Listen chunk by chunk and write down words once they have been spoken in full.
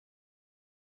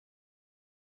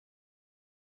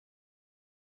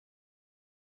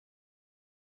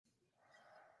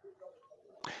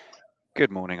Good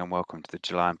morning and welcome to the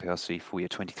GELION PLC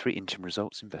FY23 Interim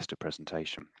Results Investor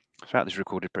Presentation. Throughout this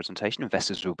recorded presentation,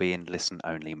 investors will be in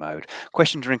listen-only mode.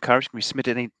 Questions are encouraged and can be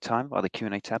submitted any time via the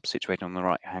Q&A tab situated on the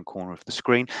right-hand corner of the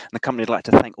screen. And the company would like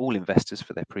to thank all investors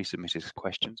for their pre-submitted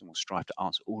questions and will strive to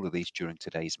answer all of these during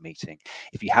today's meeting.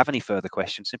 If you have any further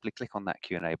questions, simply click on that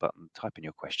Q&A button, type in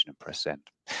your question and press send.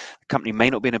 The company may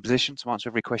not be in a position to answer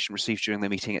every question received during the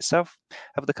meeting itself.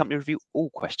 However, the company review all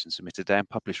questions submitted today and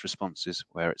publish responses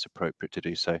where it's appropriate to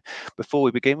do so. Before we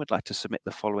begin, we'd like to submit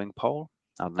the following poll.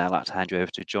 I'd now like to hand you over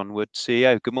to John Wood,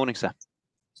 CEO. Good morning, sir.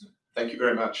 Thank you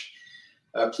very much.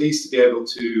 Pleased to be able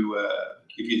to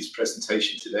give you this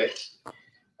presentation today.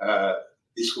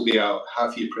 This will be our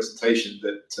half-year presentation,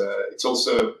 but it's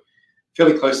also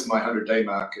fairly close to my 100-day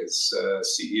mark as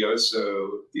CEO,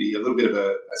 so be a little bit of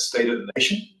a state of the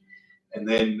nation. And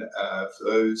then for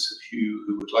those of you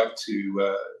who would like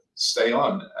to stay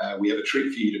on, we have a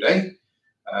treat for you today.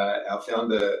 Our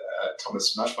founder,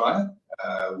 Thomas Maschmeyer,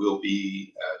 will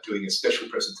be doing a special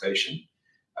presentation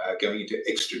going into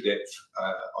extra depth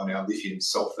on our lithium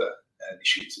sulfur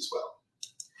issues as well.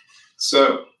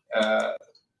 So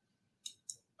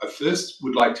I first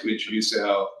would like to introduce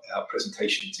our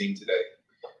presentation team today.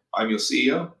 I'm your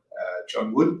CEO,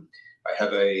 John Wood. I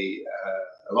have a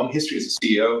long history as a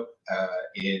CEO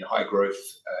in high growth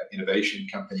innovation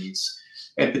companies,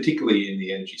 and particularly in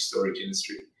the energy storage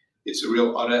industry. It's a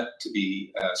real honour to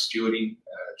be stewarding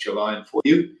GELION for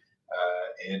you,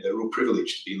 and a real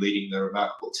privilege to be leading the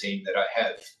remarkable team that I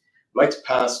have. I'd like to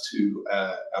pass to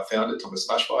our founder, Thomas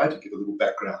Maschmeyer, to give a little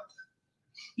background.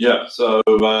 Yeah, so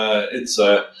it's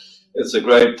a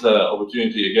great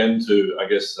opportunity again to, I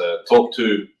guess, talk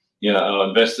to our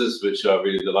investors, which are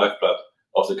really the lifeblood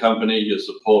of the company. Your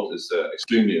support is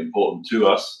extremely important to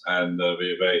us, and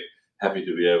we're very happy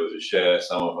to be able to share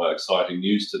some of our exciting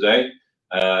news today.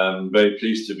 Very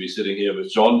pleased to be sitting here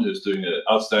with John, who's doing an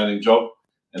outstanding job.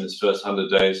 In his first 100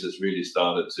 days has really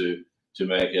started to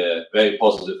make a very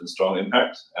positive and strong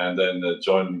impact. And then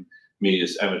joining me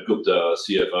is Amit Gupta, our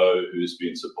CFO, who's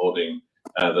been supporting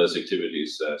those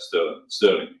activities,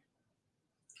 Sterling.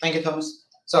 Thank you, Thomas.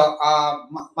 So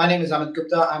my name is Amit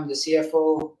Gupta. I'm the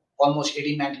CFO, almost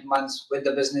 18-19 months with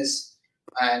the business.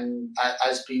 And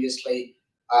as previously,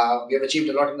 we have achieved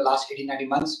a lot in the last 18-19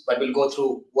 months, but we'll go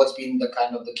through what's been the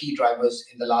kind of the key drivers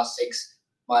in the last 6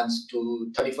 months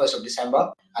to 31st of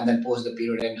December, and then post the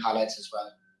period end highlights as well.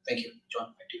 Thank you, John.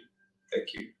 Back to you.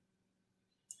 Thank you.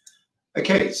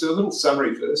 Okay, so a little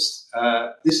summary first.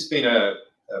 This has been a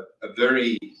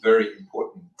very, very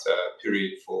important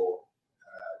period for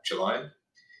GELION.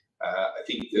 I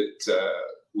think that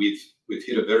we've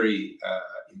hit a very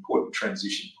important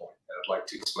transition point, and I'd like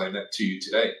to explain that to you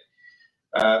today.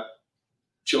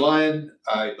 GELION,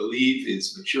 I believe,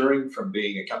 is maturing from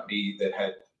being a company that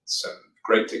had some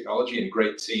great technology and a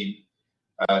great team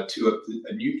to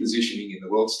a new positioning in the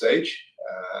world stage.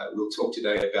 We'll talk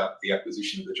today about the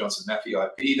acquisition of the Johnson Matthey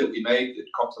IP that we made that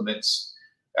complements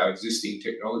our existing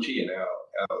technology and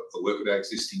the work of our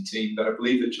existing team. But I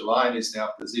believe that GELION is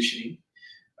now positioning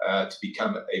to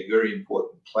become a very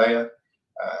important player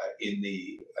in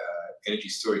the energy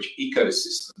storage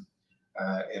ecosystem.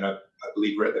 And I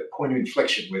believe we're at that point of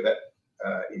inflection where that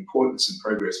importance and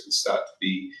progress will start to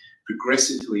be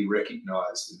progressively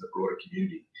recognised in the broader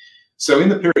community. So in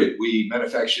the period, we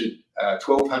manufactured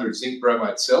 1,200 zinc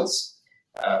bromide cells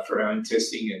for our own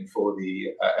testing and for the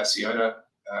Acciona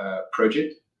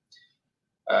project.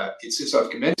 Since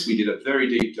I've commenced, we did a very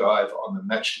deep dive on the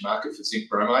matched market for zinc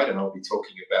bromide, and I'll be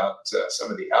talking about some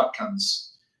of the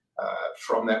outcomes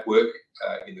from that work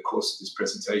in the course of this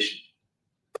presentation.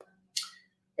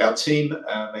 Our team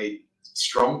made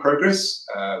strong progress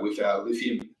with our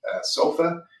lithium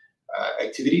sulfur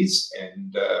activities,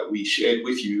 and we shared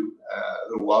with you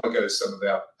a little while ago some of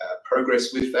our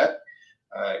progress with that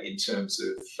in terms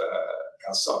of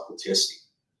our cycle testing.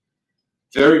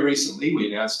 Very recently,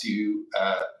 we announced to you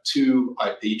 2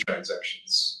 IP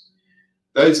transactions.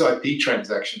 Those IP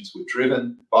transactions were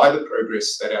driven by the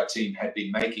progress that our team had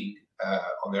been making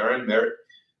on their own merit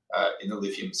in the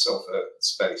lithium sulfur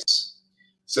space.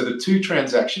 So the 2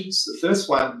 transactions, the first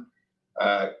one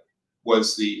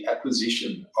was the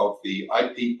acquisition of the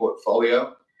IP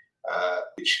portfolio,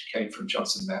 which came from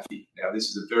Johnson Matthey. Now, this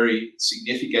is a very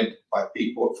significant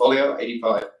IP portfolio,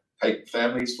 85 patent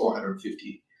families,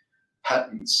 450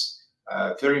 patents,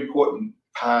 very important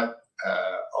part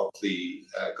of the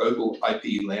global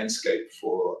IP landscape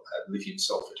for lithium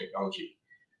sulfur technology.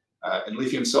 And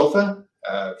lithium sulfur,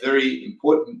 very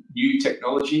important new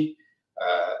technology.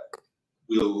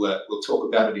 We'll talk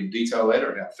about it in detail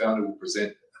later, and our founder will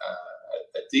present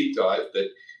a deep dive, but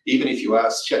even if you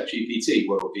ask ChatGPT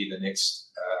what will be the next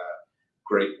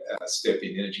great step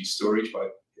in energy storage,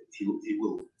 but he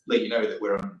will let you know that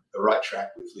we're on the right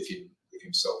track with lithium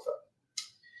sulfur.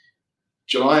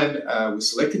 GELION was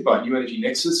selected by New Energy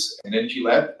Nexus and Energy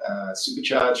Lab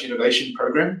Supercharged Innovation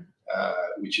Program,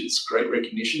 which is great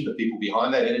recognition. The people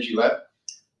behind that Energy Lab,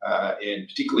 and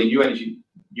particularly New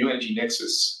Energy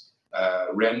Nexus,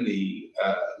 ran the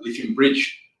Lithium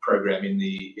Bridge program in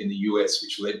the US,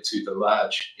 which led to the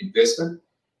large investment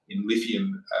in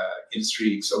lithium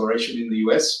industry acceleration in the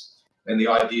US. And the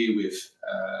idea with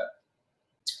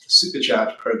the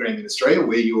Supercharged program in Australia,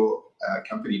 where your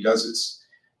company does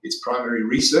its primary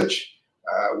research,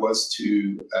 was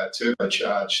to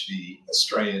turbocharge the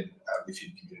Australian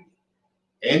lithium community.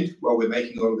 And while we're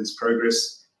making all of this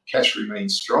progress, cash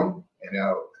remains strong, and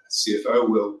our CFO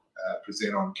will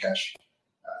present on cash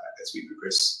as we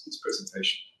progress this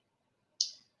presentation.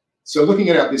 So looking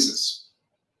at our business,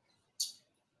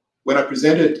 when I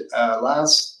presented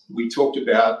last, we talked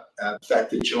about the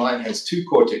fact that GELION has two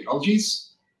core technologies.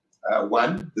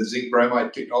 One, the zinc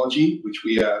bromide technology, which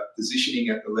we are positioning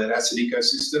at the lead acid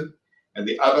ecosystem, and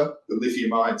the other, the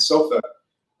lithium ion sulfur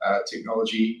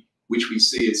technology, which we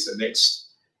see as the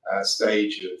next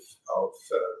stage of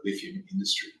lithium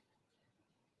industry.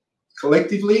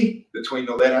 Collectively, between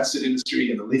the lead acid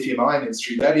industry and the lithium ion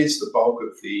industry, that is the bulk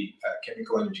of the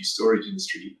chemical energy storage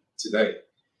industry today.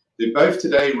 They're both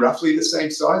today roughly the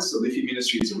same size. The lithium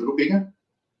industry is a little bigger,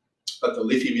 but the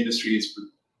lithium industry is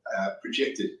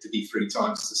projected to be 3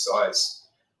 times the size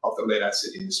of the lead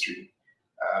acid industry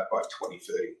by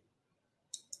 2030.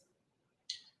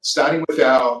 Starting with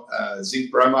our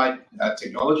zinc bromide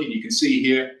technology, and you can see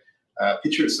here a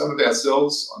picture of some of our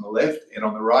cells on the left, and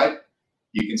on the right,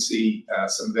 you can see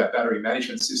some of our battery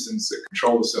management systems that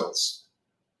control the cells.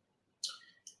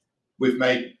 We've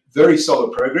made very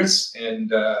solid progress, and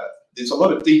there's a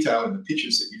lot of detail in the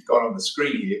pictures that you've got on the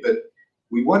screen here, but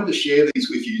we wanted to share these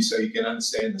with you so you can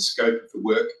understand the scope of the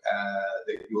work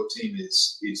that your team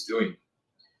is doing.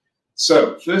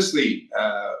 So firstly,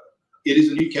 it is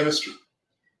a new chemistry.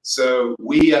 So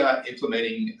we are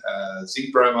implementing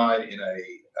zinc bromide in a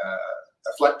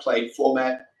flat plate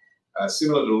format,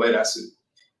 similar to lead acid.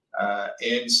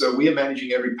 And so we are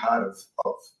managing every part of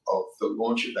the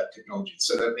launch of that technology.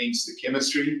 So that means the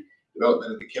chemistry,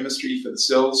 development of the chemistry for the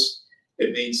cells.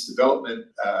 It means development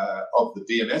of the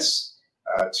BMS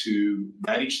to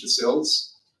manage the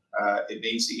cells. It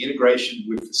means the integration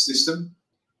with the system.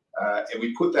 And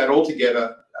we put that all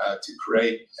together to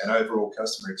create an overall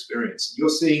customer experience. You're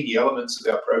seeing the elements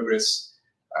of our progress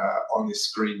on this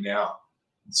screen now.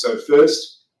 So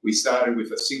first, we started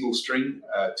with a single string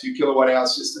 2 kilowatt-hour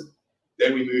system.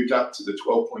 Then we moved up to the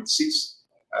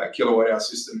 12.6 kilowatt-hour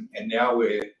system, and now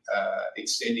we're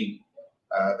extending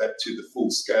that to the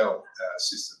full-scale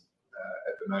system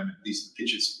at the moment. These are the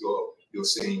pictures you're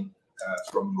seeing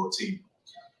from your team.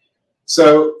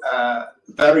 So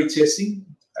battery testing,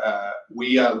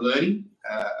 we are learning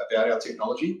about our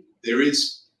technology. There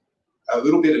is a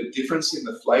little bit of difference in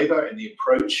the flavor and the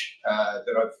approach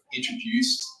that I've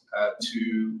introduced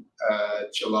to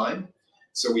GELION.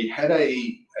 So we had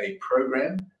a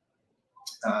program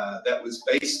that was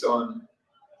based on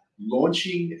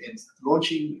launching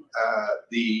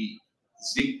the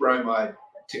zinc bromide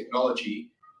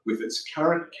technology with its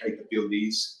current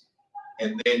capabilities,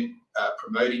 and then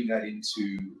promoting that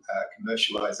into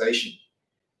commercialization.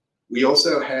 We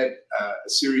also had a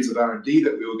series of R&D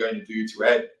that we were going to do to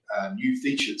add new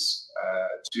features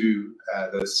to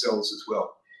those cells as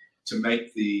well, to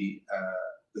make the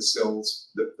cells,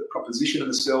 the proposition of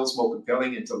the cells more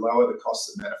compelling, and to lower the cost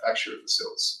of manufacture of the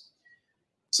cells.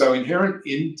 So inherent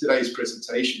in today's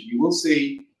presentation, you will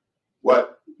see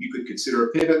what you could consider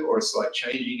a pivot or a slight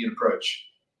changing in approach.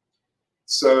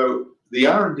 So the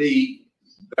R&D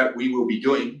that we will be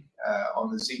doing on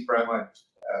the zinc bromide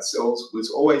cells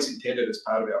was always intended as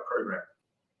part of our program.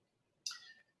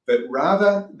 But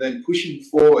rather than pushing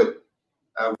forward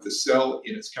with the cell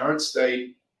in its current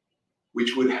state,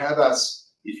 which would have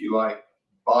us, if you like,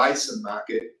 buy some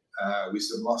market with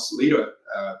some loss leader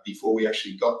before we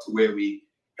actually got to where we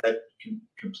had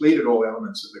completed all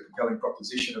elements of the compelling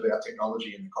proposition of our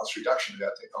technology and the cost reduction of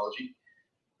our technology,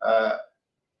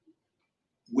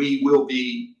 we will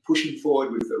be pushing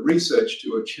forward with the research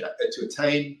to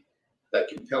attain that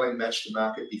compelling match to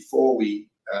market before we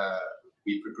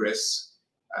progress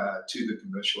to the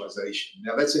commercialization.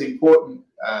 Now, that's an important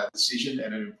decision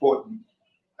and an important,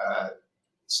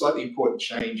 slightly important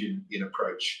change in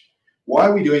approach. Why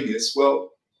are we doing this?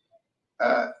 Well,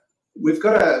 we've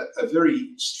got a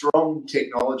very strong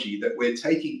technology that we're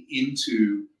taking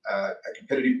into a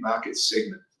competitive market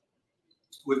segment.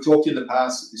 We've talked in the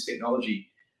past that this technology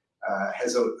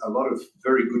has a lot of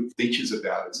very good features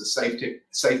about it. It's a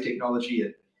safe technology.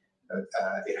 It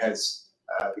has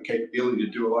the capability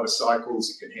to do a lot of cycles.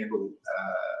 It can handle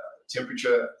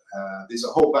temperature. There's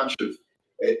a whole bunch of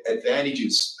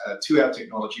advantages to our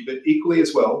technology, but equally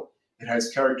as well, it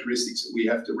has characteristics that we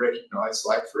have to recognize.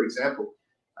 Like, for example,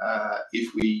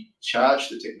 if we charge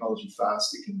the technology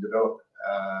fast, it can develop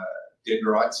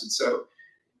dendrites.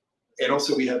 And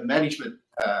also we have management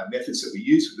methods that we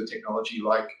use with the technology,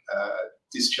 like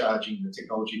discharging the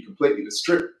technology completely to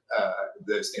strip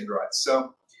those dendrites.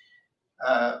 So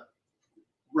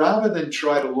rather than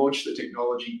try to launch the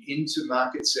technology into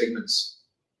market segments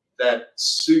that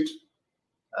suit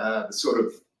the sort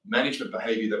of management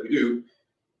behavior that we do,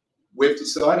 we've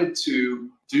decided to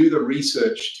do the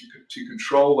research to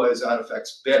control those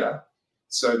artifacts better,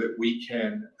 so that we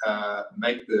can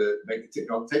take the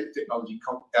technology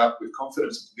out with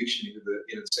confidence and conviction into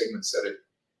the segments that it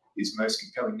is most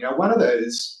compelling. Now, one of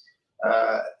those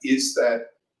is that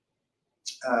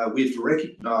we've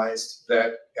recognized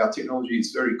that our technology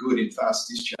is very good in fast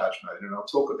discharge mode, and I'll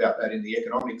talk about that in the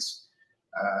economics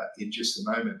in just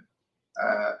a moment.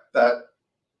 But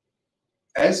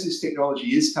as this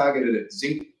technology is targeted at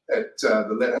zinc, at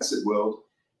the lead acid world,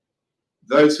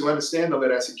 those who understand the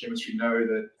lead acid chemistry know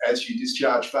that as you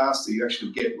discharge faster, you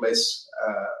actually get less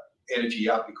energy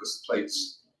out because the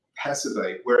plates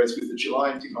passivate. Whereas with the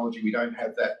GELION technology, we don't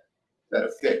have that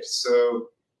effect. So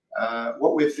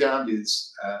what we've found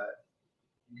is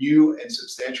new and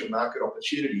substantial market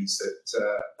opportunities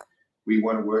that we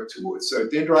want to work towards. So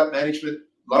dendrite management,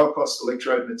 lower cost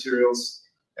electrode materials,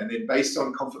 and then based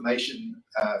on confirmation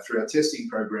through our testing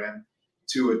program,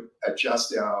 to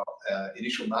adjust our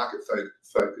initial market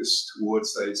focus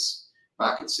towards those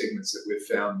market segments that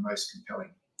we've found most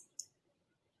compelling.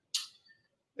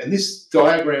 And this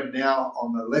diagram now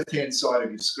on the left-hand side of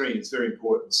your screen is very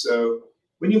important. So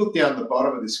when you look down the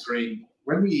bottom of the screen,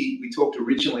 when we talked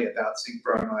originally about zinc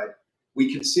bromide,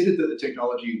 we considered that the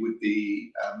technology would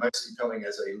be most compelling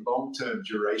as a long-term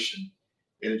duration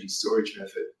energy storage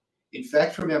method. In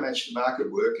fact, from our match to market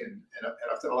work, and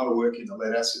I've done a lot of work in the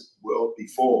lead acid world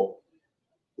before,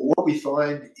 what we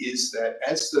find is that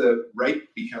as the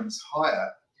rate becomes higher,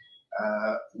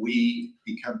 we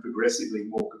become progressively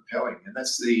more compelling. And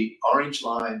that's the orange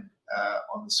line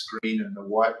on the screen and the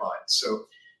white line. So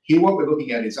here what we're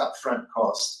looking at is upfront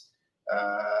cost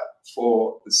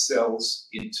for the cells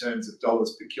in terms of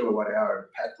dollars per kilowatt hour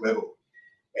at pack level.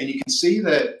 And you can see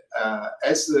that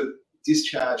as the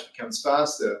discharge becomes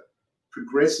faster,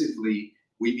 progressively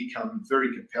we become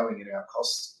very compelling in our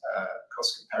cost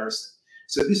comparison.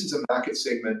 So this is a market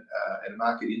segment and a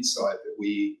market insight that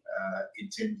we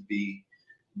intend to be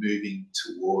moving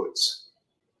towards.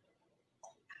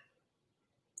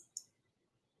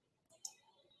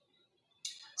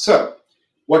 So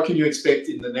what can you expect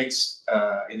in the next,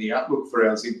 in the outlook for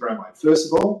our zinc bromide?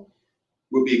 First of all,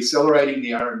 we'll be accelerating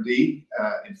the R&D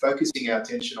and focusing our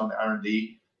attention on the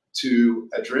R&D to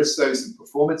address those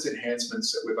performance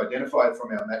enhancements that we've identified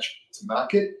from our match to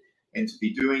market, and to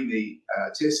be doing the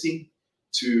testing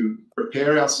to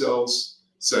prepare ourselves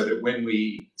so that when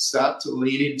we start to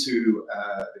lean into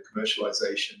the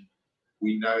commercialization,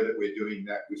 we know that we're doing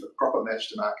that with a proper match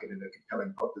to market and a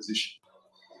compelling proposition.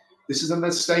 This is a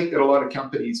mistake that a lot of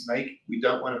companies make. We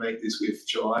don't want to make this with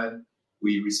GELION.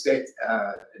 We respect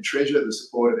and treasure the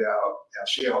support of our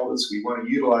shareholders. We want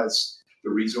to utilize the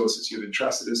resources you've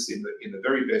entrusted us in the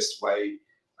very best way,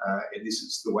 and this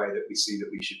is the way that we see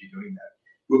that we should be doing that.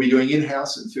 We'll be doing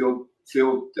in-house and field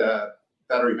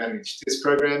battery managed test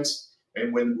programs,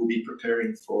 and when we'll be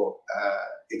preparing for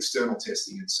external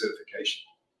testing and certification.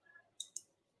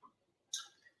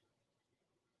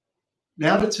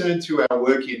 Now to turn to our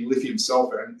work in lithium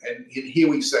sulfur, and here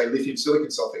we say lithium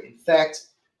silicon sulfur. In fact,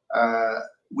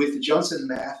 with the Johnson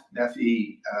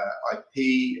Matthey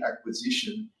IP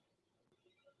acquisition,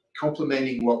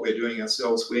 complementing what we're doing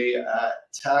ourselves, we are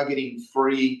targeting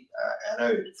three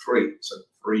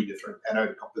different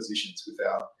anode compositions with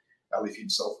our lithium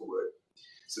sulfur work.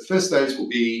 So first those will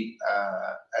be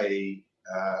a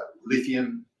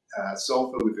lithium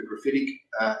sulfur with a graphitic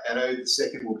anode. The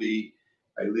second will be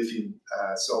a lithium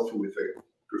sulfur with a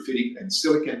graphitic and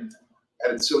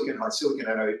high silicon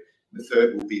anode. The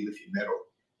third will be lithium metal.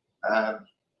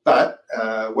 But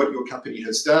what your company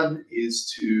has done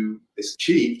is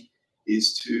achieved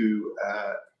to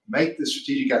make the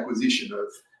strategic acquisition of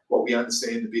what we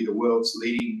understand to be the world's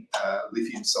leading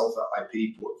lithium sulfur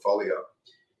IP portfolio.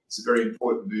 It's a very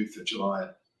important move for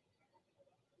GELION.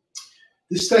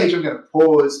 this stage, I'm going to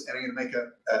pause and I'm going to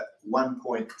make one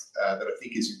point that I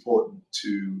think is important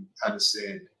to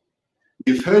understand.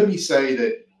 You've heard me say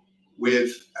that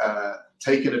we've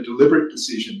taken a deliberate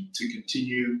decision to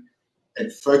continue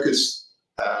and focus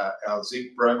our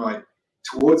zinc bromide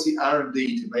towards the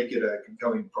R&D to make it a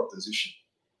compelling proposition.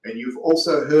 And you've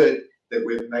also heard that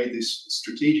we've made this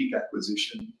strategic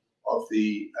acquisition of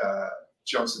the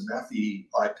Johnson Matthey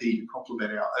IP to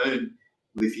complement our own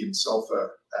lithium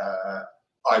sulfur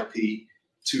IP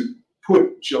to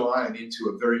put GELION into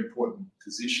a very important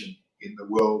position in the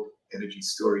world energy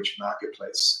storage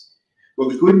marketplace. Well,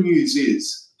 the good news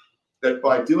is that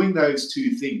by doing those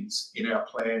two things in our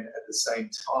plan at the same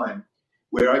time,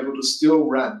 we're able to still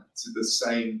run to the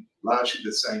same, largely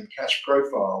the same cash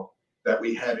profile that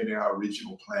we had in our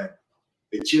original plan.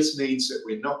 It just means that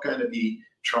we're not going to be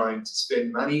trying to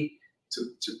spend money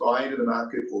to buy into the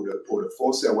market or to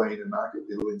force our way into the market.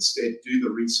 We will instead do the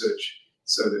research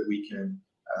so that we can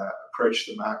approach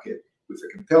the market with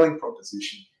a compelling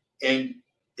proposition, and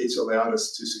it's allowed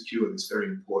us to secure this very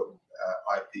important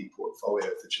IP portfolio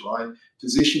for GELION,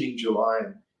 positioning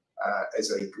GELION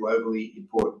as a globally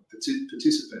important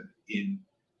participant in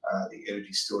the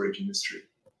energy storage industry.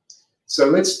 So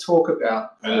let's talk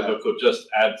about... And if I could just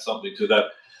add something to that.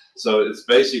 So it's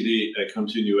basically a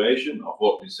continuation of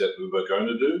what we said we were going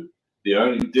to do. The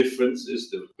only difference is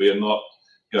that we are not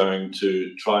going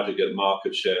to try to get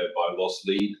market share by loss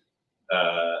lead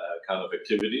kind of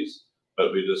activities,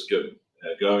 but we're just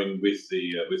going with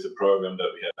the program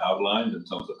that we have outlined in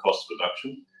terms of cost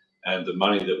reduction and the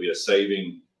money that we are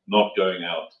saving, not going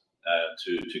out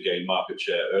to gain market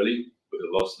share early with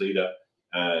a loss leader.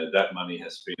 That money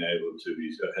has been able to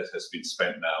be has been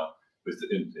spent now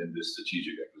in this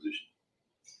strategic acquisition.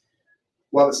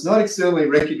 While it's not externally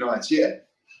recognised yet,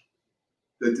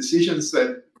 the decisions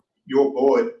that your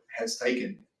board has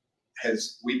taken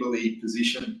has, we believe,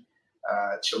 positioned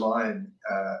GELION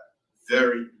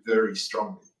very, very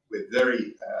strongly. We're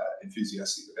very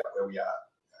enthusiastic about where we are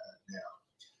now.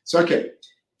 So, okay,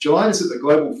 GELION is at the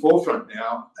global forefront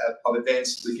now of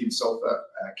advanced lithium sulfur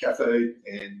cathode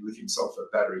and lithium sulfur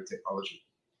battery technology.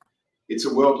 It's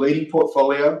a world-leading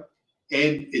portfolio,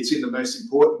 and it's in the most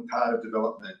important part of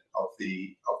development of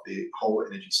the whole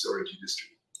energy storage industry.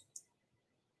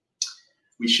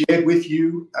 We shared with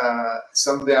you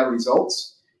some of our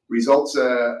results. Results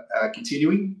are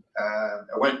continuing.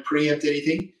 I won't preempt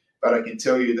anything, but I can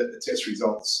tell you that the test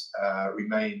results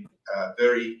remain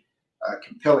very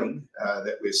compelling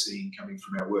that we're seeing coming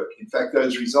from our work. In fact,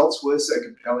 those results were so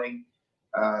compelling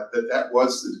that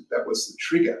was the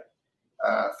trigger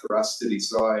for us to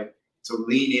decide to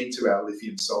lean into our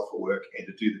lithium sulfur work and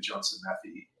to do the Johnson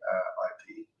Matthey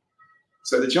IP.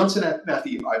 So the Johnson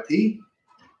Matthey IP,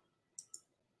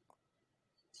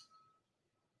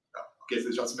 I'll get to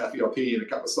the Johnson Matthey IP in a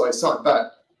couple of slides' time,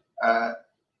 but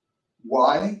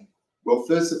why? Well,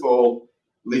 first of all,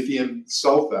 lithium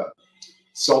sulfur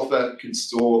can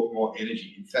store more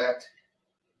energy. In fact,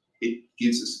 it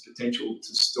gives us the potential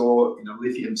to store in a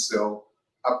lithium cell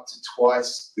up to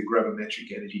twice the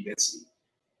gravimetric energy density.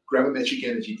 Gravimetric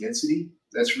energy density,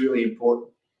 that's really important.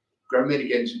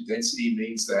 Gravimetric energy density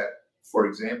means that, for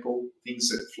example, things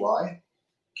that fly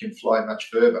can fly much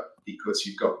further because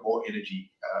you've got more energy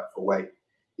for weight.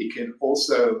 It can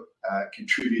also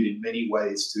contribute in many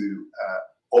ways to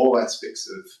all aspects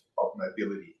of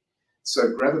mobility.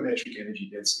 So gravimetric energy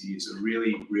density is a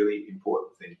really, really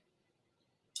important thing.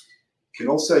 It can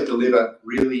also deliver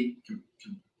really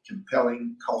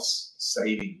compelling cost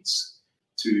savings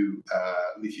to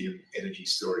lithium energy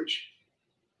storage.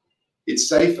 It's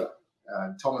safer.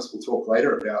 Thomas will talk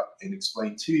later about and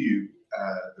explain to you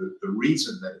the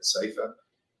reason that it's safer,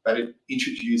 but it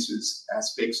introduces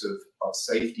aspects of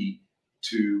safety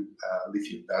to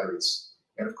lithium batteries.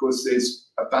 And of course, there's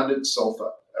abundant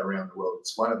sulfur around the world.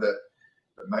 It's one of the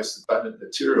most abundant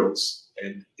materials,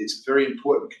 and it's a very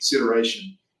important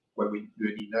consideration when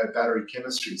you know battery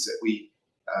chemistries that we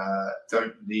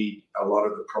don't need a lot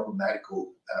of the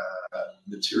problematical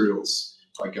materials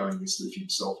by going this lithium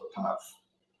sulfur path.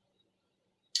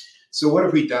 So what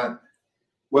have we done?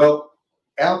 Well,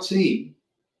 our team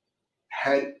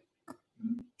had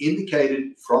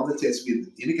indicated from the test, with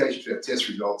indication for our test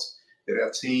results, that our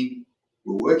team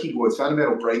were working towards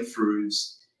fundamental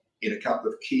breakthroughs in a couple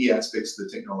of key aspects of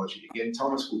the technology. Again,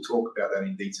 Thomas will talk about that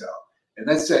in detail. And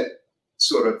that's that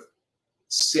sort of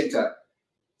center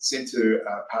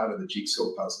part of the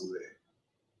jigsaw puzzle there.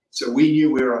 So we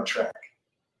knew we were on track.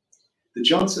 The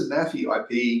Johnson Matthey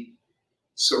IP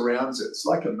surrounds it. It's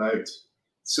like a moat.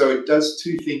 So it does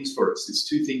two things for us. There's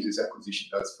two things this acquisition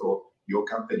does for your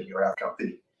company or our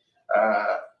company.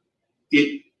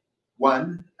 It,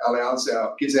 one,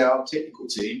 gives our technical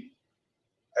team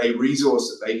a resource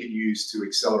that they can use to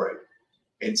accelerate.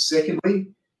 And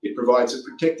secondly, it provides a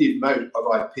protective moat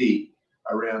of IP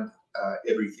around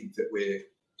everything that we're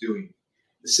doing.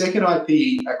 The second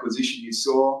IP acquisition you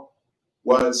saw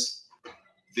was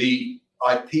the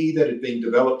IP that had been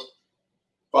developed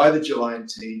by the GELION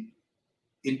team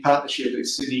in partnership with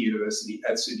Sydney University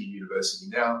at Sydney University.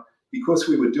 Now, because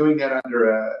we were doing that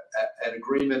under an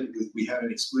agreement, we had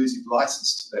an exclusive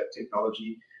license to that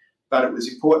technology, but it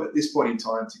was important at this point in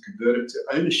time to convert it to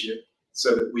ownership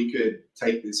so that we could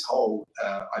take this whole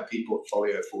IP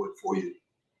portfolio forward for you.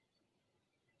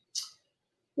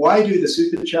 Why do the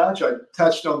supercharge? I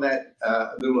touched on that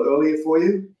a little earlier for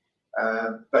you,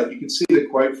 but you can see the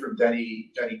quote from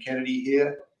Danny Kennedy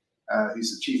here,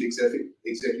 who's the Chief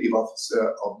Executive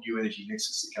Officer of New Energy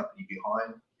Nexus, the company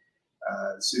behind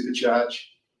the supercharge.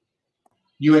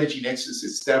 New Energy Nexus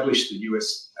established the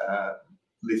US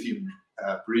lithium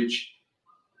bridge,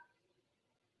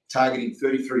 targeting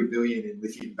 33 billion in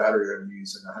lithium battery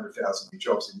revenues and 100,000 new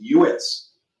jobs in the US.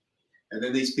 And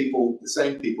then these people, the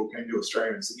same people, came to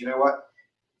Australia and said, you know what,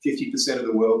 50% of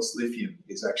the world's lithium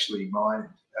is actually mined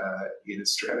in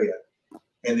Australia.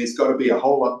 And there's got to be a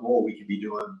whole lot more we can be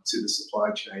doing to the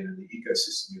supply chain and the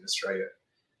ecosystem in Australia.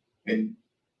 And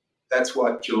that's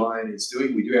what GELION is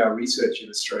doing. We do our research in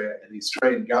Australia, and the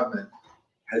Australian government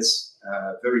has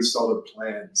very solid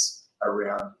plans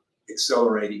around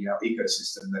accelerating our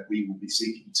ecosystem that we will be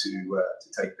seeking to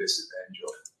take best advantage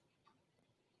of.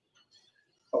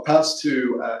 I'll pass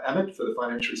to Amit for the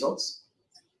financial results.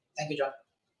 Thank you,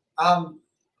 John.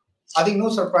 I think no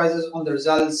surprises on the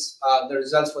results. The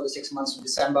results for the 6 months of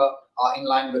December are in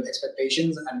line with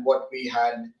expectations and what we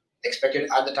had expected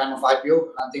at the time of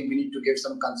IPO. I think we need to give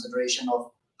some consideration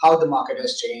of how the market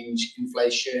has changed.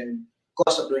 Inflation,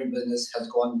 cost of doing business has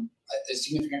gone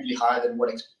significantly higher than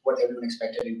what everyone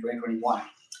expected in 2021.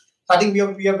 So I think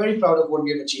we are very proud of what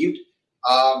we have achieved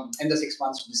in the 6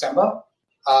 months of December.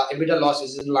 EBITDA loss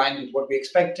is in line with what we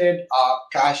expected. Our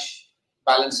cash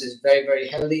balance is very, very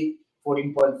healthy,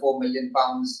 £14.4 million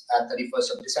at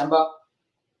 31st of December.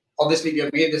 Obviously, we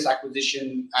have made this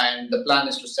acquisition, and the plan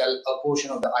is to sell a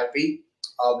portion of the IP,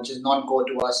 which is non-core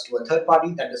to us, to a third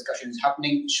party. That discussion is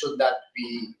happening. Should that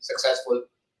be successful,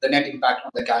 the net impact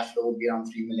on the cash flow would be around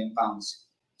 £3 million.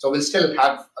 So we'll still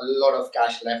have a lot of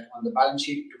cash left on the balance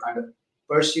sheet to kind of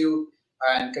pursue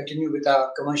and continue with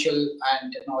our commercial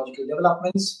and technological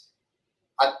developments.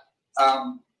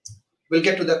 We'll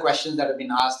get to the questions that have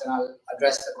been asked, and I'll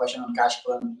address the question on cash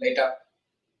burn later.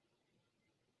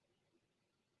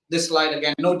 This slide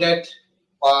again, no debt,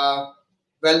 well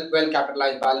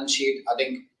capitalized balance sheet. I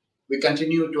think we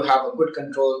continue to have a good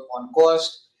control on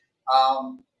cost.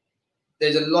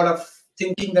 There's a lot of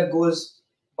thinking that goes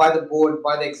by the board,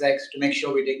 by the execs, to make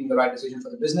sure we're taking the right decision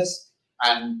for the business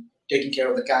and taking care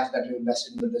of the cash that we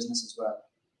invested in the business as well.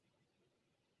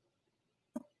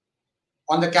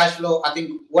 On the cash flow, I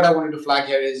think what I wanted to flag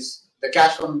here is the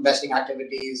cash from investing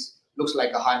activities looks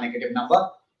like a high negative number.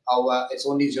 However, it's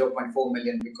only 0.4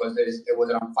 million because there was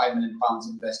around £5 million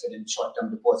invested in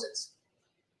short-term deposits.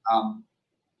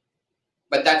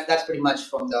 But that's pretty much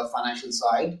from the financial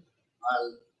side.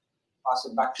 I'll pass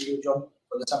it back to you, John,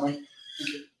 for the summary. Thank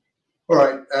you. All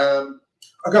right.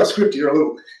 I've got a script here a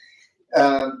little.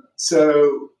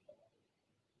 So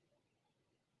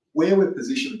where we've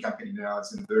positioned the company now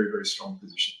is in a very, very strong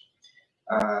position.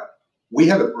 We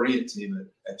have a brilliant team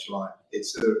at GELION.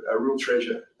 It's a real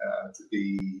treasure to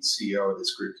be CEO of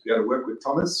this group, to be able to work with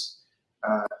Thomas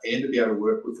and to be able to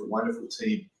work with the wonderful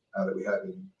team that we have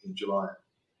in GELION.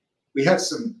 We have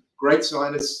some great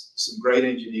scientists, some great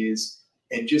engineers,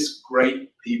 and just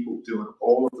great people doing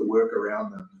all of the work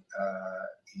around them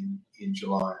in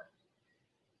GELION.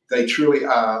 They truly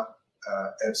are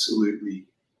absolutely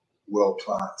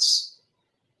world-class.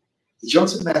 The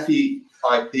Johnson Matthey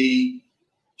IP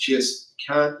just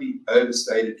can't be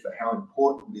overstated for how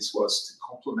important this was to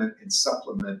complement and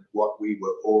supplement what we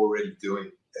were already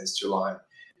doing as GELION,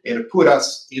 and to put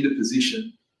us in a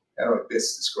position, how do I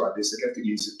best describe this? I have to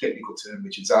use a technical term,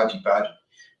 which is argy-bargy.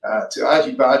 To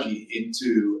argy-bargy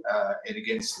into and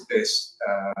against the best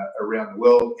around the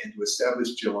world, and to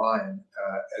establish GELION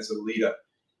as a leader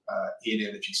in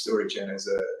energy storage and as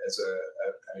a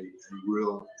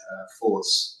real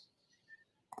force.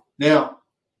 Now,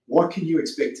 what can you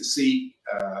expect to see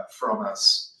from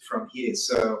us from here?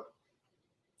 So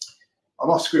I'm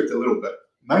off script a little bit.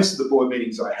 Most of the board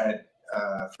meetings I had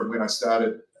from when I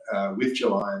started with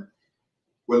GELION,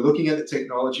 we're looking at the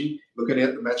technology, looking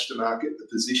at the match to market, the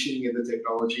positioning of the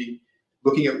technology,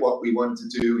 looking at what we wanted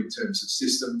to do in terms of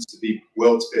systems to be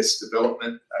world's best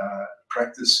development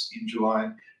practice in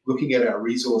Gelion, looking at our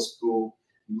resource pool,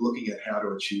 and looking at how to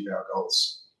achieve our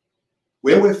goals.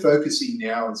 Where we're focusing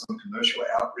now is on commercial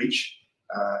outreach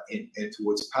and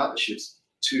towards partnerships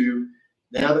to,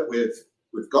 now that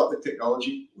we've got the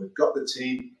technology, we've got the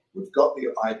team, we've got the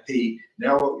IP,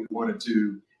 now what we want to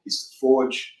do is to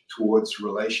forge towards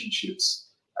relationships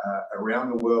around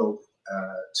the world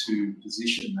to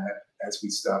position that as we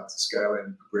start to scale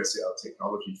and progress our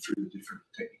technology through the different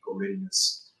technical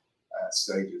readiness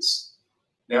stages.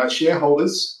 Now, as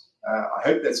shareholders, I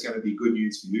hope that's going to be good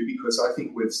news for you, because I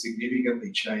think we've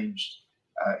significantly changed,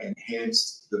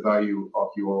 enhanced the value of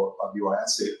your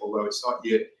asset, although it's not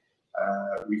yet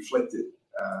reflected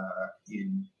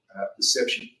in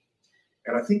perception.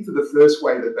 And I think that the first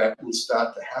way that that will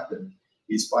start to happen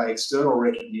is by external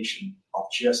recognition of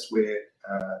just where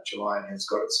Gelion has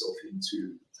got itself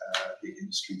into the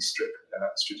industry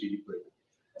strategically.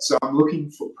 So I'm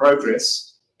looking for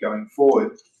progress going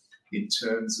forward in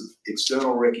terms of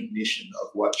external recognition of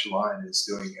what Gelion is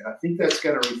doing. And I think that's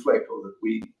going to reflect, or that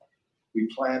we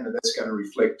plan that that's going to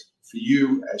reflect for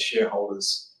you as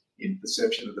shareholders in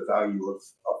perception of the value of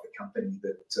the company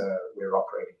that we're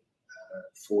operating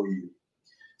for you.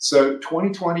 So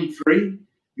 2023,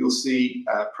 you'll see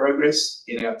progress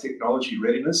in our technology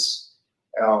readiness,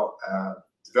 our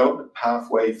development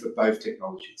pathway for both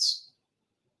technologies.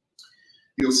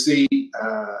 You'll see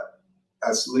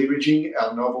us leveraging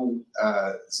our novel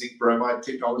zinc bromide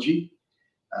technology,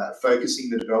 focusing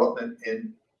the development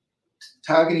and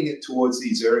targeting it towards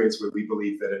these areas where we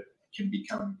believe that it can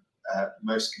become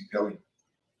most compelling.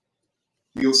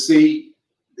 You'll see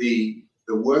the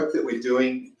work that we're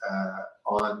doing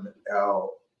on our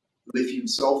lithium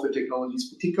sulfur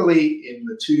technologies, particularly in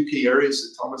the two key areas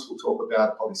that Thomas will talk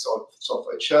about,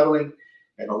 polysulfide shuttling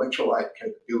and electrolyte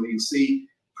capability. You'll see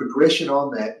progression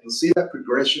on that. You'll see that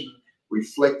progression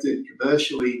reflected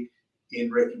commercially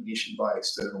in recognition by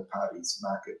external parties,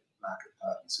 market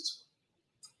parties as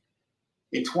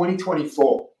well. In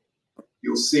 2024,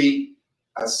 you'll see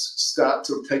us start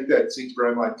to take that zinc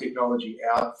bromide technology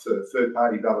out for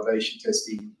third-party validation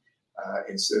testing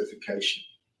and certification.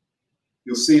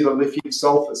 You'll see the lithium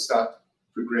sulfur start to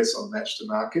progress on match to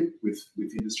market with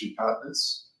industry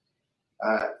partners.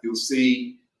 You'll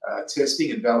see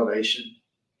testing and validation.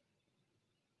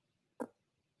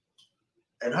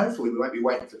 And hopefully we won't be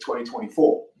waiting for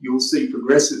 2024. You'll see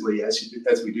progressively as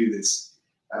we do this,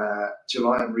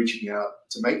 Gelion reaching out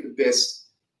to make the best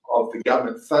of the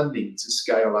government funding to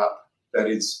scale up that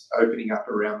is opening up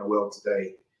around the world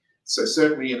today. So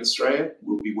certainly in Australia,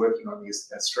 we'll be working on the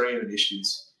Australian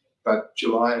initiatives, but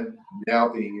Gelion now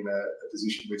being in a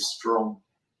position with strong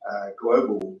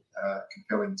global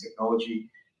compelling technology,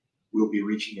 we'll be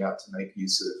reaching out to make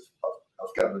use of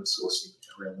government sourcing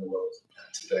around the world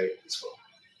today as well.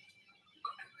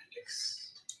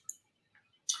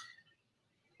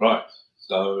 Right.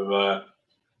 So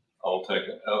I'll take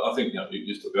it. I think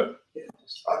you still go. Yeah.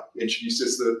 I introduced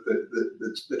us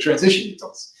the transition,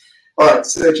 Thomas. All right.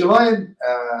 So Gelion,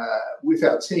 with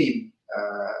our team,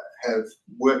 have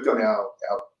worked on our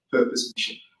purpose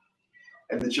mission,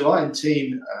 and the Gelion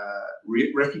team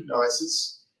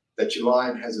recognises that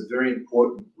Gelion has a very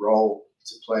important role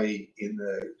to play in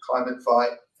the climate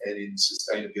fight and in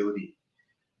sustainability.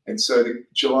 And so the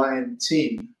Gelion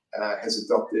team has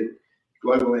adopted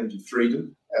global energy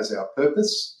freedom as our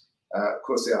purpose. Of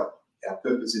course, our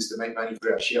purpose is to make money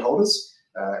for our shareholders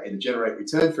and to generate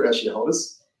return for our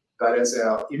shareholders. But as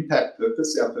our impact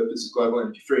purpose, our purpose is global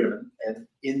energy freedom. And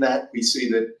in that, we see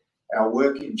that our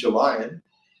work in Gelion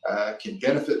can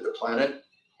benefit the planet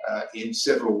in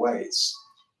several ways.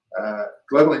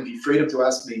 Global energy freedom to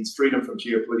us means freedom from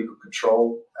geopolitical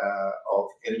control of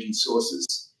energy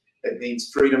sources. It means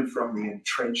freedom from the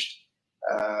entrenched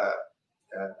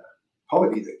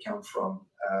poverty that come from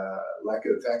lack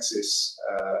of access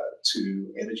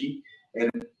to energy, and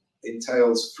it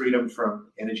entails freedom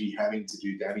from energy having to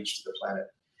do damage to the planet.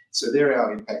 So they're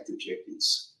our impact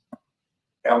objectives.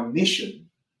 Our mission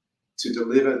to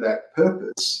deliver that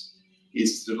purpose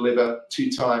is to deliver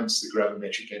 2 times the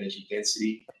gravimetric energy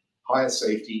density, higher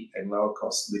safety and lower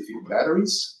cost lithium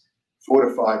batteries 4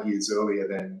 to 5 years earlier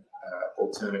than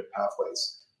alternate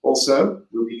pathways. Also,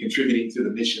 we'll be contributing to the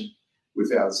mission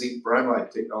with our zinc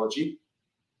bromide technology.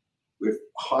 We've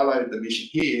highlighted the mission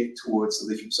here towards the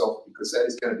lithium sulfur because that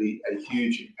is going to be a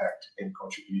huge impact and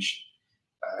contribution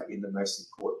in the most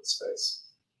important space.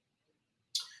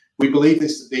 We believe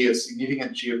this to be of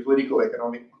significant geopolitical,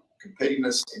 economic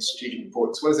competitiveness and strategic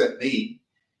importance. What does that mean?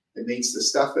 It means the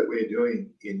stuff that we're doing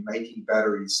in making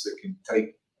batteries that can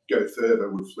take go further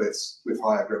with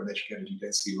higher gravimetric energy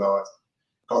density, lower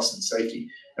cost and safety,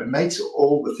 and makes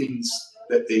all the things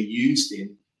that they're used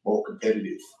in more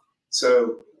competitive.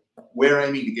 So we're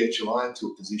aiming to get Gelion to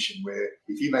a position where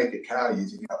if you make a car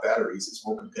using our batteries, it's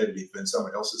more competitive than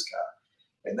someone else's car.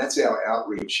 And that's our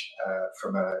outreach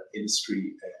from an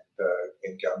industry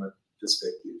and government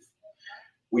perspective.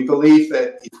 We believe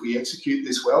that if we execute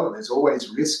this well, and there's always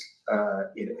risk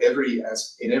in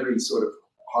every sort of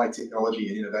high technology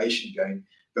and innovation game,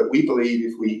 but we believe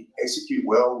if we execute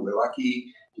well, we're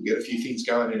lucky to get a few things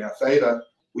going in our favour,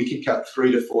 we can cut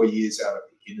 3 to 4 years out of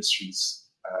the industry's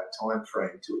time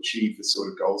frame to achieve the sort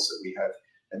of goals that we have.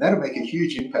 And that'll make a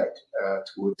huge impact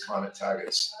towards climate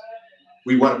targets.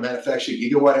 We want to manufacture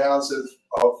gigawatt hours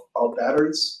of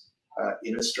batteries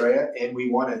in Australia, and we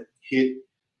want to hit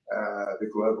the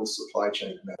global supply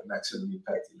chain, maximum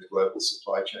impact in the global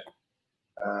supply chain.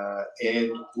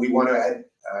 And we want to add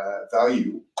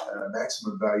value,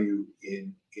 maximum value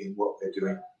in what they're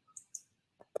doing.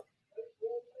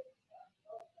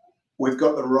 We've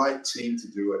got the right team to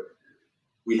do it.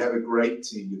 We have a great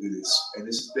team to do this. And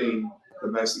this has been the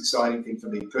most exciting thing for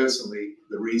me personally.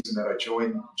 The reason that I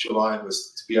joined Gelion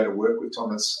was to be able to work with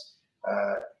Thomas.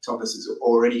 Thomas has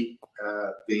already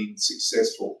been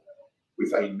successful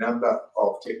with a number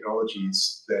of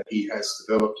technologies that he has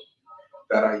developed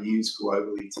that are used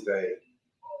globally today.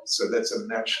 So that's a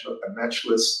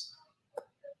matchless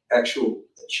actual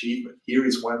achievement. Here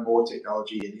is one more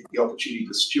technology, and the opportunity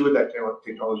to steward that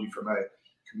technology from a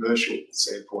commercial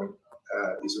standpoint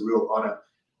is a real honour.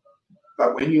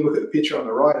 But when you look at the picture on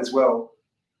the right as well,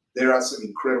 there are some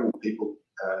incredible people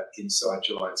inside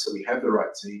Gelion. So we have the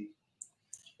right team.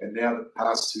 And now the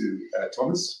pass to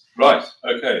Thomas. Right.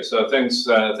 Okay. So thanks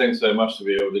very much to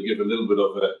be able to give a little bit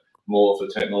of a more of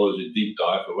a technology deep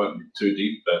dive. It won't be too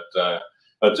deep,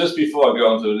 but just before I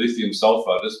go on to lithium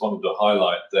sulfur, I just wanted to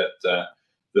highlight that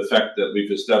the fact that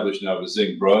we've established now with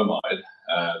zinc bromide,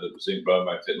 the zinc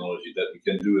bromide technology, that we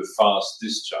can do a fast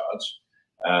discharge.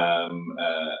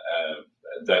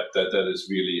 That is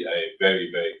really a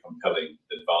very, very compelling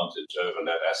advantage over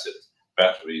lead acid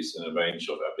batteries in a range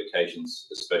of applications,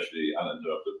 especially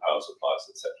uninterrupted power supplies,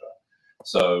 etc.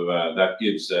 So that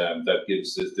gives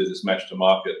this match to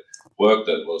market work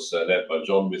that was led by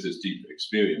John with his deep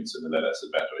experience in the lead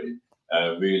acid battery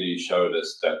really showed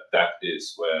us that that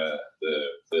is where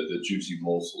the juicy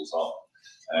morsels are,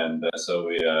 and so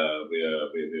we are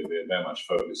very much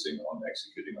focusing on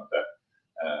executing on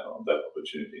that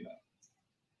opportunity now.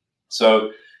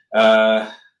 So.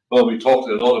 Well, we talked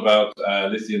a lot about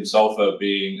lithium sulfur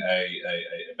being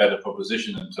a better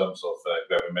proposition in terms of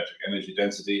gravimetric energy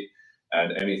density,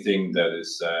 and anything that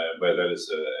is where that is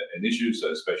an issue, so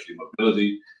especially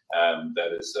mobility,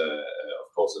 that is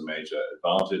of course a major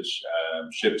advantage.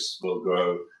 Ships will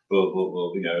grow,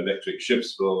 electric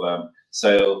ships will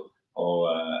sail or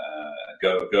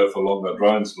go for longer.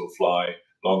 Drones will fly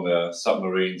longer.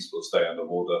 Submarines will stay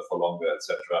underwater for longer,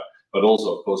 etc. But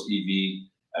also, of course, EV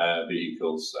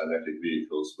vehicles, electric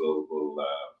vehicles will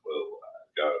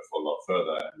go for a lot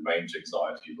further, and range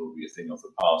anxiety will be a thing of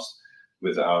the past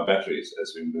with our batteries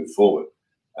as we move forward.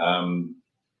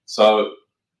 So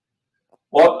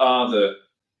what are the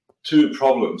two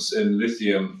problems in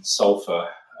lithium sulfur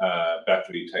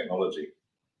battery technology?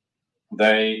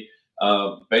 They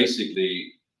are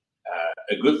basically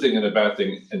a good thing and a bad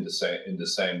thing in the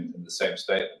same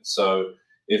statement. So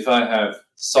if I have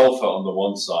sulfur on the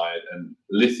one side and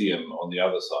lithium on the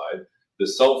other side, the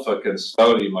sulfur can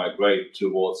slowly migrate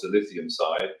towards the lithium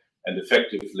side and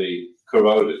effectively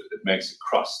corrode it. It makes a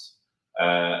crust,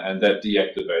 and that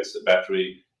deactivates the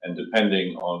battery. And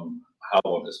depending on how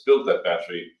one has built that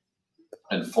battery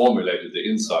and formulated the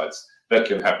insides, that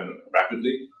can happen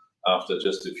rapidly after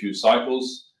just a few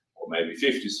cycles, or maybe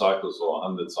 50 cycles or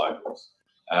 100 cycles.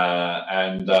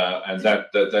 And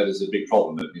that is a big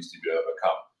problem that needs to be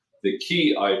overcome. The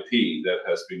key IP that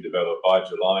has been developed by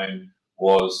Gelion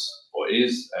was or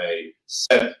is a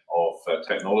set of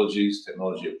technology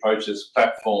approaches,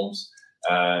 platforms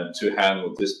to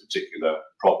handle this particular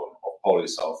problem of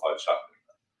polysulfide shuttling.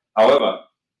 However,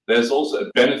 there's also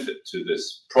a benefit to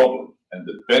this problem, and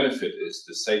the benefit is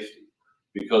the safety.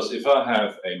 Because if I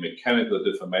have a mechanical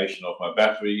deformation of my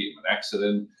battery, an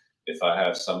accident, if I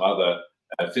have some other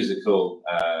physical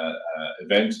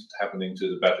event happening to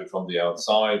the battery from the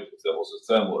outside, if there was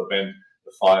a thermal event,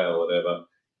 a fire or whatever,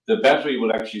 the battery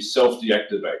will actually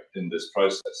self-deactivate in this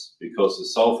process, because the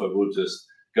sulfur will just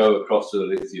go across to the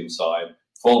lithium side,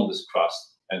 form this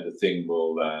crust, and the thing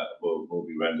will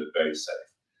be rendered very safe.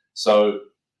 So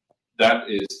that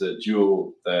is the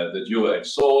dual-edged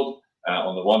sword.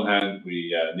 On the one hand,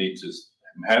 we need to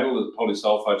handle the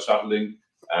polysulfide shuttling,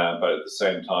 but at the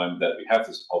same time that we have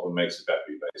this problem makes the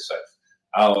battery very safe.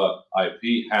 Our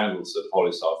IP handles the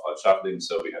polysulfide shuttling,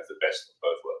 so we have the best of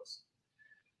both worlds.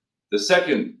 The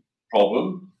second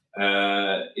problem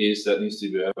is that needs to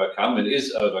be overcome, and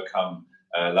is overcome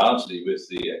largely with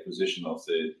the acquisition of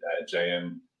the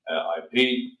JM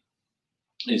IP,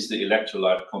 is the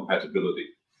electrolyte compatibility.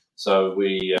 So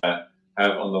we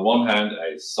have on the one hand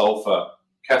a sulfur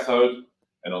cathode,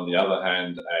 and on the other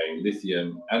hand a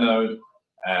lithium anode,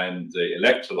 and the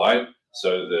electrolyte,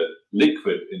 so the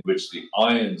liquid in which the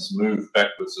ions move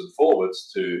backwards and forwards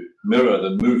to mirror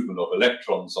the movement of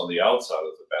electrons on the outside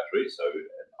of the battery, so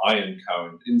an ion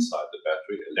current inside the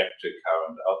battery, electric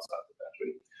current outside the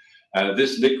battery.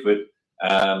 This liquid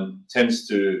tends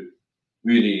to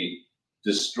really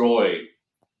destroy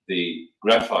the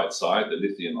graphite side, the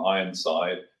lithium ion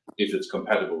side, if it's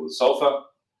compatible with sulfur,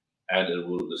 and it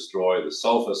will destroy the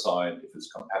sulfur side if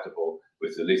it's compatible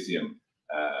with the lithium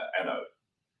anode.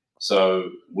 So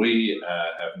we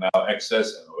have now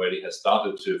access and already has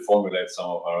started to formulate some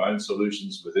of our own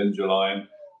solutions within GELION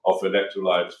of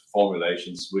electrolyte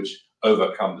formulations which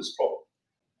overcome this problem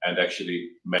and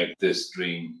actually make this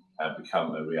dream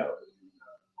become a reality.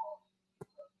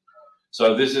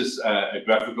 So this is a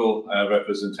graphical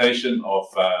representation of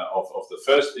the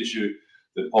first issue,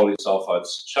 the polysulfide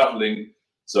shuttling.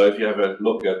 So if you have a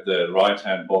look at the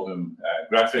right-hand bottom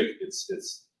graphic,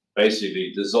 it's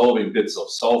basically dissolving bits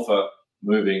of sulfur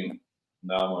moving.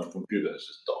 Now my computer has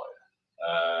just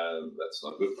died. That's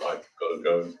not good. I've got to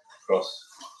go across.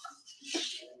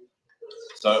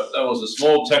 So that was a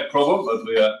small tech problem, but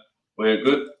we're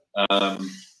good.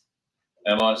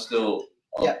 Am I still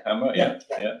on camera? Yeah,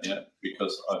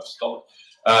 because I've stopped.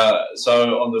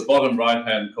 So on the bottom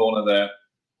right-hand corner there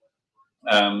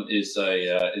is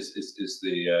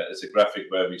a graphic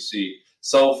where we see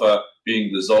sulfur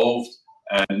being dissolved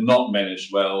and not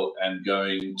managed well and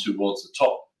going towards the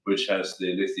top, which has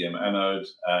the lithium anode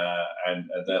and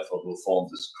therefore will form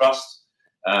this crust.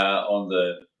 On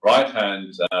the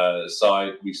right-hand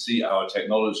side, we see our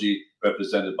technology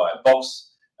represented by a box,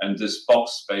 and this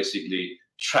box basically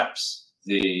traps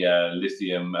the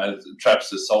lithium, traps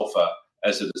the sulfur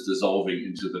as it is dissolving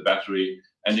into the battery,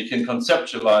 and you can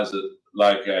conceptualize it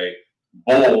like a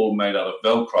ball made out of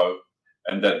Velcro,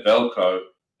 and that Velcro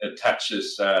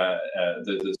attaches,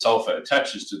 the sulfur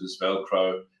attaches to this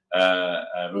Velcro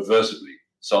reversibly.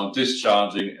 So on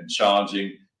discharging and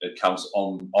charging, it comes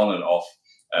on and off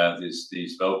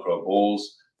these Velcro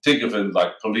balls. Think of them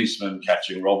like policemen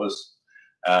catching robbers,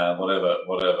 whatever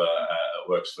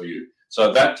works for you.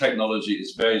 So that technology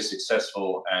is very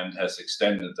successful and has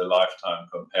extended the lifetime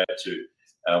compared to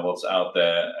what's out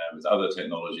there with other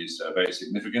technologies very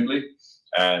significantly.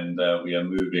 And we're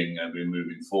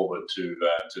moving forward to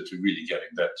really getting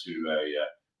that to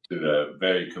a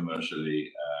very commercially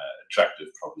attractive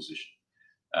proposition.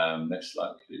 Next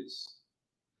slide, please.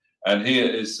 And here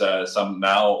is some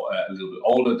now a little bit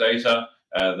older data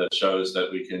that shows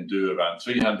that we can do around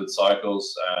 300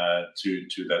 cycles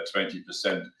to that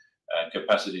 20%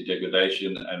 capacity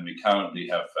degradation, and we currently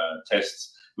have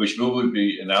tests which we will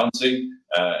be announcing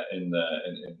in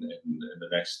the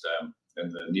next in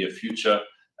the near future.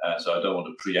 So I don't want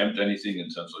to preempt anything in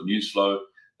terms of news flow,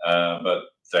 but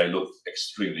they look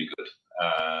extremely good.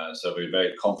 So we're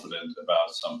very confident about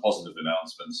some positive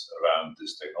announcements around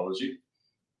this technology.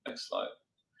 Next slide.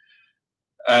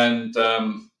 And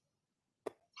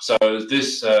so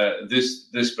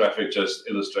this graphic just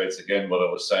illustrates again what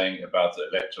I was saying about the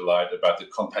electrolyte, about the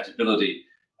compatibility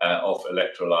of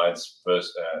electrolytes.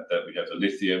 First, that we have the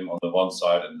lithium on the one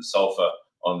side and the sulfur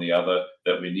on the other,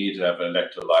 that we need to have an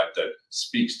electrolyte that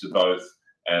speaks to both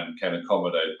and can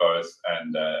accommodate both,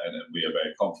 and we are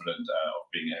very confident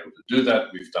of being able to do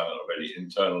that. We've done it already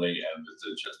internally, and with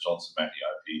the Johnson Matthey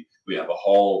IP, we have a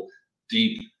whole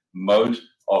deep mode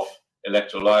of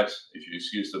electrolyte, if you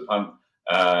excuse the pun,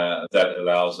 that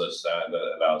allows us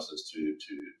to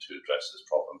address this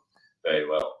problem very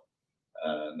well.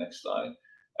 Next slide.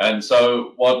 And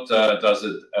so what does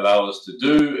it allow us to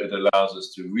do? It allows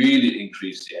us to really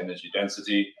increase the energy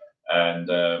density, and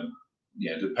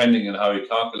depending on how you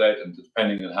calculate and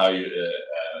depending on how you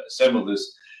assemble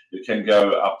this, it can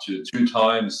go up to 2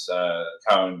 times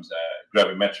current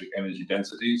gravimetric energy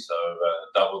density, so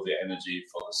double the energy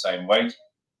for the same weight.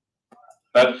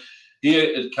 But here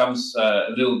it comes a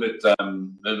little bit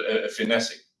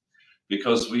finessing,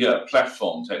 because we are a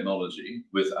platform technology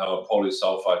with our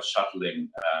polysulfide shuttling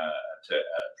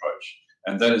approach.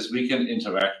 And that is, we can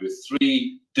interact with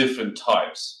 3 different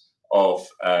types of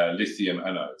lithium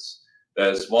anodes.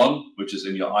 There's one which is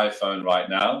in your iPhone right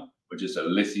now, which is a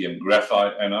lithium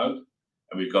graphite anode,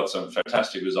 and we've got some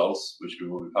fantastic results, which we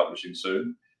will be publishing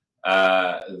soon.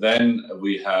 Then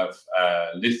we have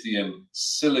lithium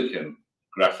silicon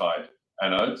graphite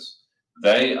anodes.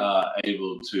 They are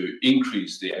able to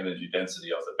increase the energy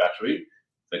density of the battery.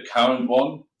 The current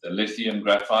one, the lithium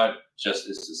graphite, just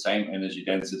is the same energy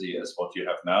density as what you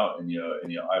have now in your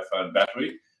iPhone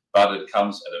battery, but it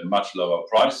comes at a much lower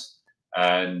price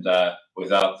and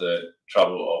without the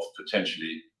trouble of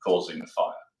potentially causing a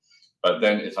fire. But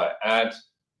then if I add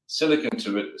silicon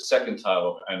to it, the second type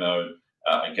of anode,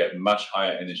 I get much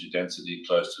higher energy density,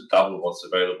 close to double what's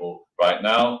available right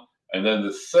now. And then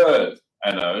the third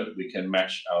anode we can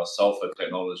match our sulfur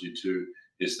technology to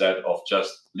is that of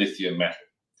just lithium metal.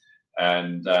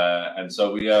 And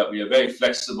so we are very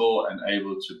flexible and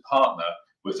able to partner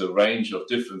with a range of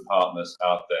different partners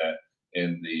out there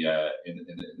in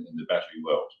the battery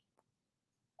world.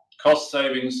 Cost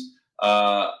savings,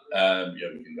 yeah,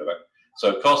 we can go back.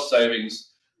 So cost savings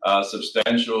are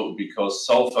substantial because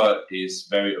sulfur is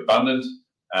very abundant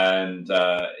and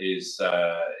is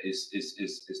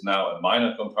now a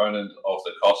minor component of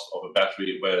the cost of a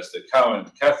battery, whereas the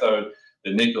current cathode,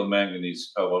 the nickel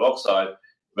manganese cobalt oxide,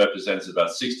 represents about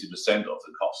 60% of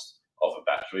the cost of a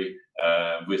battery.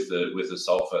 With the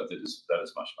sulfur, that is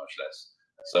much less.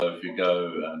 So if you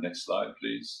go next slide,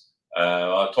 please.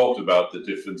 I talked about the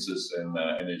differences in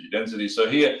energy density. So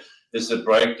here is a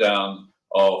breakdown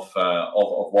of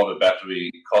what a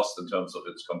battery costs in terms of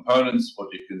its components.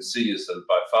 What you can see is that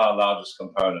by far largest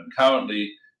component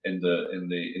currently in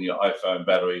your iPhone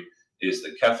battery is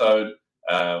the cathode,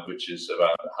 which is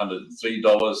about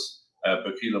 $103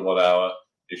 per kilowatt hour.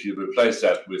 If you replace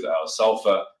that with our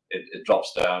sulfur, it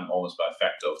drops down almost by a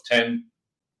factor of 10.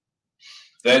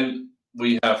 Then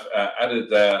we have added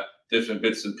there different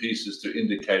bits and pieces to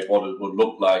indicate what it would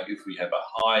look like if we have a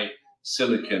high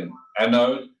silicon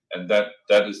anode, and that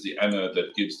is the anode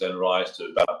that gives then rise to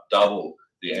about double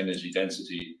the energy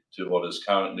density to what is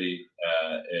currently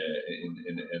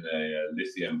in a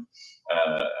lithium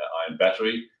ion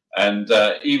battery. And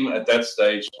even at that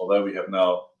stage, although we have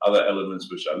now other elements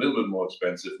which are a little bit more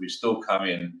expensive, we still come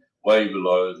in way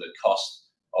below the cost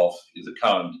of the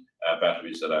current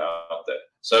batteries that are out there.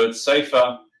 So it's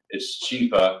safer, it's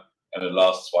cheaper, and it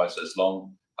lasts twice as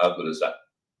long. How good is that?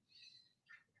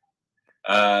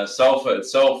 Sulfur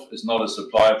itself is not a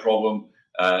supply problem.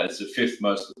 It's the fifth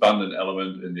most abundant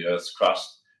element in the Earth's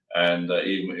crust. And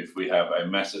even if we have a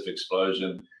massive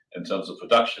explosion in terms of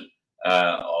production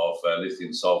of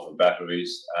lithium sulfur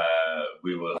batteries,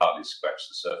 we will hardly scratch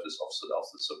the surface of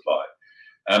the supply.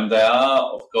 And there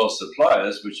are, of course,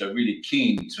 suppliers which are really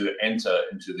keen to enter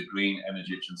into the green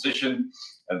energy transition.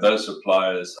 And those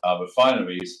suppliers are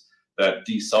refineries that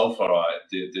desulfurize,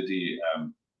 do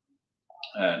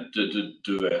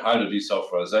a hydro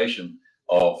desulfurization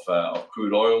of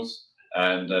crude oils,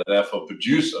 and therefore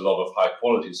produce a lot of high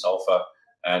quality sulfur.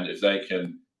 And if they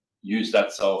can use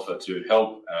that sulfur to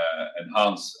help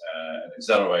enhance and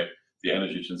accelerate the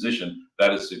energy transition,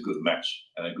 that is a good match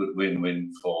and a good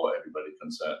win-win for everybody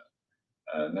concerned.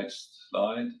 Next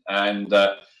slide. And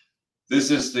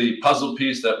this is the puzzle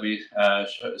piece that we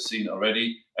seen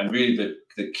already. And really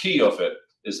the key of it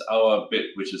is our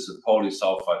bit, which is the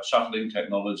polysulfide shuttling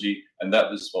technology. And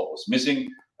that is what was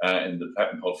missing in the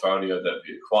patent portfolio that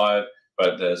we acquired.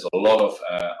 But there's a lot of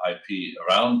IP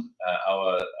around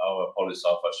our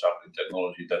polysulfide shuttling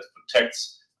technology that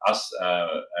protects us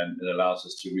and it allows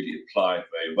us to really apply it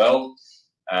very well.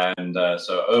 And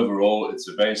so overall, it's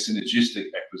a very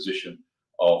synergistic acquisition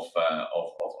of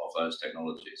those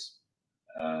technologies.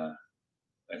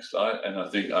 Next slide. And I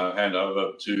think I'll hand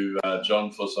over to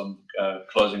John for some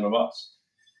closing remarks.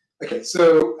 Okay,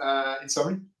 so in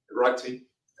summary, the right team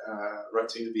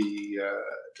to be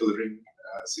delivering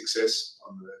success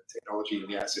on the technology and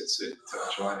the assets that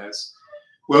GELION has.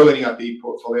 World-leading IP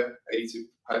portfolio, 82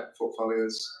 patent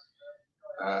portfolios,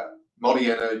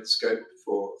 multi-anode scope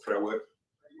for our work.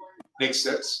 Next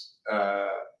steps,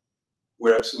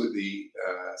 we're absolutely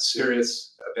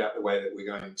serious about the way that we're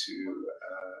going to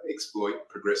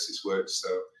progress this work. So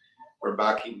we're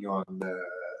embarking on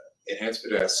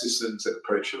enhancement of our systems and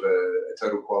approach of a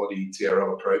total quality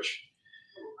TRL approach.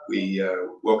 We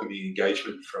welcome the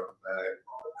engagement from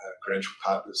credential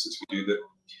partners as we do that.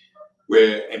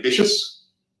 We're ambitious.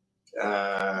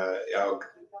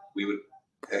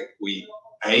 We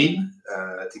aim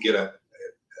to get a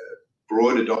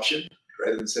broad adoption,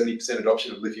 greater than 70%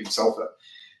 adoption of lithium sulfur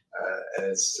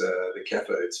as the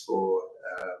cathodes for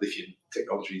lithium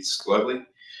technologies globally.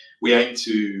 We aim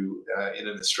to, in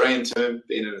an Australian term,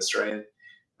 being an Australian,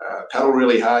 paddle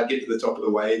really hard, get to the top of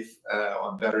the wave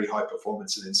on battery high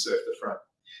performance, and then surf the front.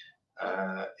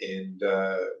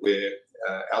 We're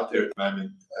out there at the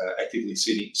moment actively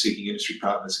seeking industry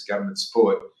partners and government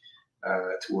support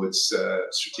towards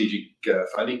strategic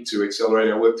funding to accelerate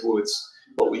our work towards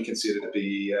what we consider to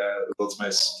be the world's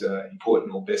most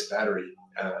important or best battery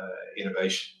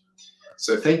innovation.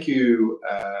 So thank you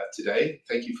today.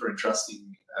 Thank you for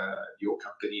entrusting your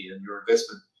company and your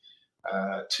investment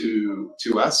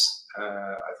to us.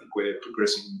 I think we're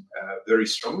progressing very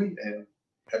strongly, and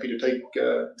happy to take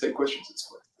questions at this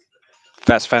point.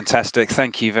 That's fantastic.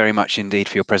 Thank you very much indeed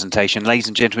for your presentation. Ladies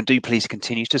and gentlemen, do please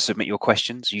continue to submit your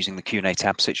questions using the Q&A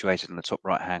tab situated in the top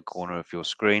right-hand corner of your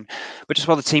screen. But just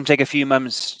while the team take a few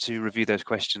moments to review those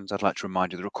questions, I'd like to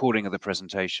remind you the recording of the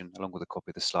presentation, along with a copy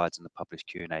of the slides and the published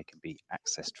Q&A, can be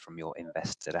accessed from your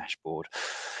investor dashboard.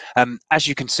 As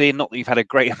you can see, not that you've had a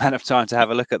great amount of time to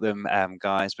have a look at them,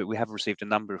 guys, but we have received a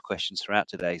number of questions throughout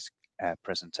today's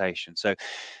presentation. So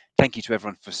thank you to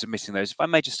everyone for submitting those. If I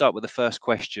may just start with the first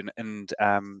question, and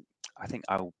I think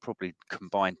I will probably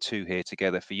combine two here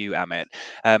together for you, Amit.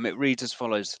 It reads as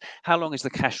follows: how long is the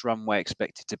cash runway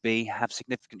expected to be? Have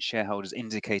significant shareholders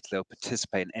indicated they'll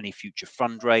participate in any future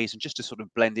fundraise? And just to sort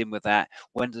of blend in with that,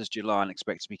 when does GELION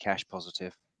expect to be cash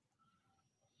positive?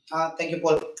 Thank you,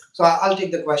 Paul. So I'll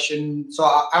take the question. So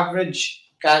our average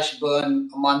cash burn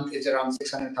a month is around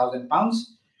 £600,000.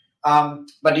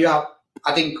 But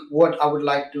I think what I would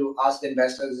like to ask the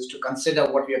investors is to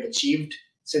consider what we have achieved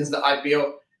since the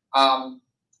IPO.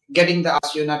 Getting the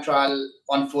Acciona trial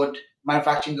on foot,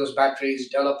 manufacturing those batteries,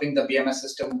 developing the BMS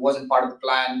system wasn't part of the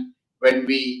plan when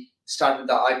we started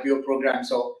the IPO program.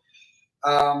 So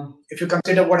if you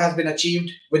consider what has been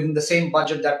achieved within the same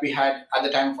budget that we had at the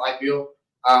time of IPO,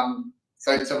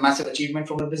 so it's a massive achievement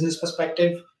from a business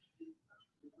perspective.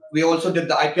 We also did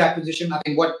the IP acquisition. I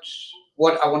think what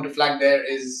I want to flag there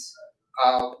is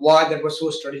why that was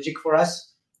so strategic for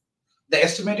us. The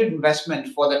estimated investment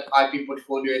for that IP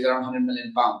portfolio is around £100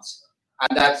 million,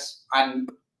 and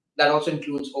that also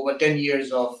includes over 10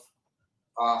 years of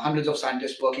hundreds of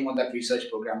scientists working on that research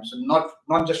program. So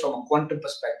not just from a quantum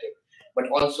perspective, but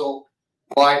also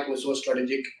why it was so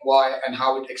strategic, why and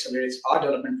how it accelerates our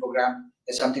development program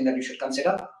is something that you should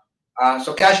consider.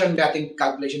 So cash runway, I think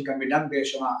calculation can be done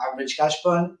based on our average cash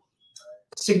burn.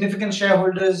 Significant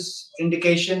shareholders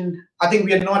indication, I think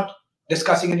we are not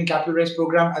discussing any capital raise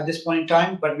program at this point in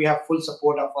time, but we have full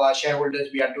support of our shareholders.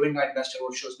 We are doing our investor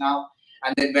roadshows now,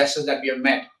 and the investors that we have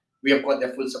met, we have got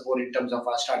their full support in terms of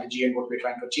our strategy and what we're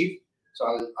trying to achieve.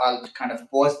 So I'll kind of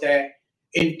pause there.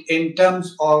 In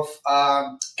terms of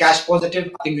cash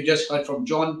positive, I think we just heard from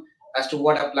John as to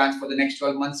what our plans for the next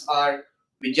 12 months are.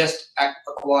 We just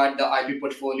acquired the IP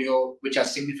portfolio, which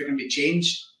has significantly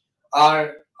changed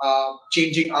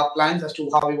changing our plans as to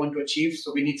how we want to achieve.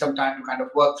 So we need some time to kind of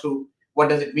work through what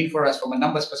does it mean for us from a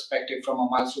numbers perspective, from a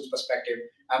milestones perspective,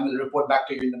 and we'll report back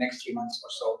to you in the next 3 months or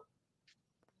so.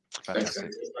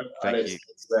 Fantastic. Thank you.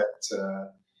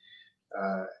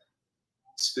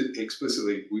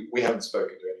 Explicitly, we haven't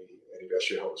spoken to any of our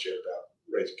shareholders yet about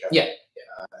raising capital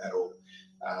at all.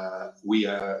 We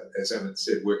are, as Amit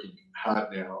said, working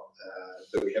hard now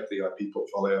that we have the IP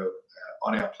portfolio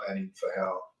on our planning for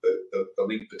how the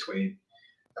link between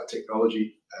our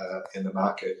technology and the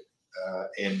market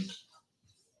and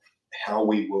how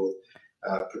we will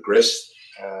progress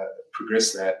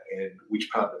that and which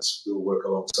partners we'll work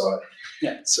alongside.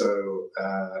 Yeah. So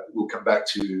we'll come back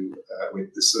to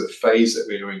with the sort of phase that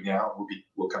we're doing now.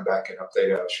 We'll come back and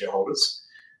update our shareholders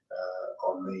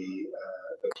on the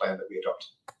plan that we adopt.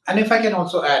 And if I can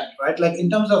also add, right, like in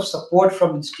terms of support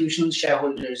from institutional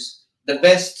shareholders, the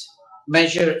best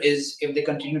measure is if they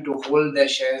continue to hold their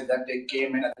shares that they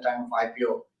came in at the time of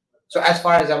IPO. So as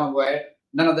far as I'm aware,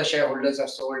 none of the shareholders have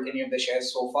sold any of the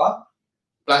shares so far.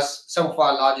 Plus, some of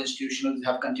our large institutions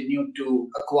have continued to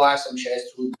acquire some shares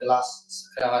through the last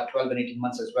 12 and 18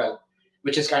 months as well,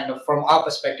 which is kind of, from our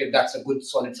perspective, that's a good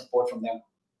solid support from them.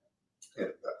 Yeah,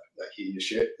 I hear you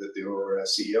share that your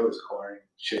CEO is acquiring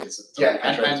shares. Yeah,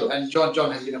 and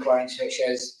John has been acquiring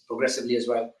shares progressively as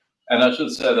well. And I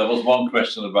should say there was one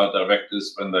question about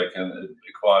directors, when they can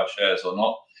acquire shares or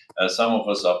not. Some of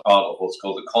us are part of what's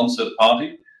called the concert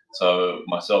party, so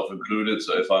myself included.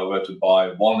 So if I were to buy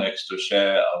one extra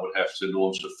share, I would have to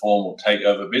launch a formal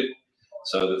takeover bid.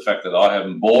 So the fact that I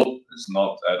haven't bought is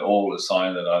not at all a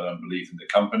sign that I don't believe in the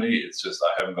company. It's just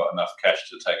I haven't got enough cash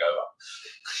to take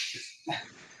over.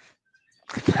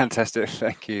 Fantastic.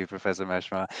 Thank you, Professor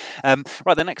Meshmar.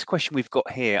 Right, the next question we've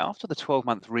got here. After the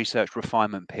 12-month research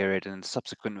refinement period and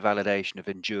subsequent validation of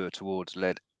Endure towards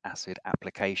lead acid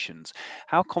applications.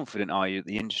 How confident are you that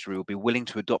the industry will be willing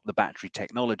to adopt the battery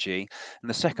technology? And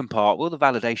the second part, will the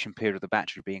validation period of the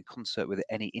battery be in concert with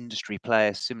any industry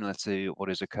player similar to what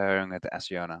is occurring at the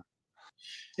Acciona?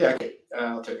 Yeah, okay,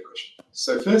 I'll take the question.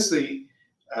 So firstly,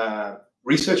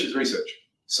 research is research.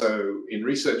 So in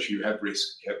research, you have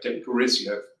risk. You have technical risk,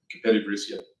 you have competitive risk,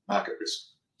 you have market risk.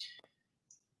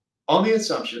 On the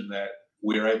assumption that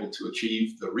we're able to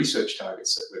achieve the research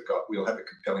targets that we've got, we'll have a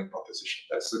compelling proposition.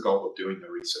 That's the goal of doing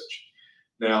the research.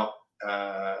 Now,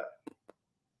 I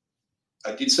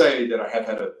did say that I have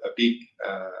had a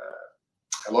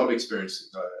lot of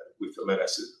experience with the lead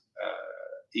acid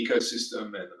ecosystem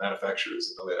and the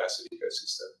manufacturers in the lead acid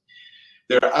ecosystem.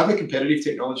 There are other competitive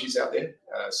technologies out there,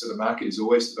 so the market is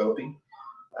always developing.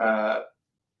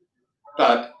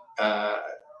 But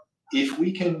if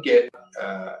we can get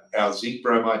our zinc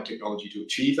bromide technology to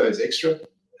achieve those extra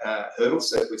hurdles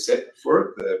that we set for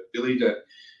it, the ability to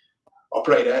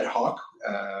operate ad hoc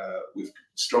with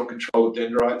strong control of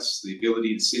dendrites, the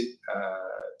ability to sit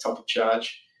top of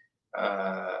charge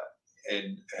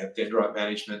and have dendrite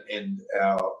management, and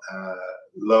our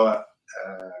lower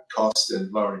cost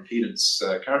and lower impedance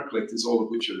current collectors, all of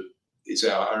which is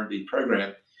our R&D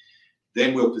program,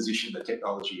 then we'll position the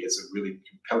technology as a really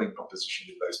compelling proposition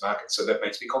in those markets. So that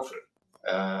makes me confident.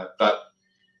 But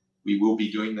we will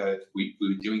be doing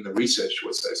we're doing the research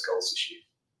towards those goals this year.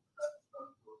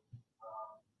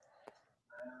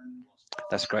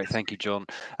 That's great. Thank you, John.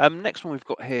 Next one we've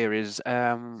got here is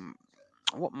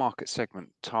what market segment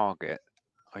target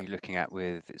are you looking at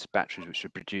with its batteries which are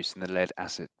produced in the lead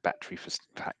acid battery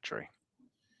factory?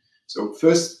 So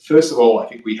first of all, I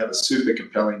think we have a super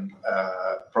compelling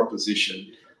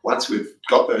proposition once we've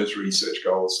got those research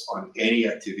goals on any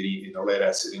activity in the lead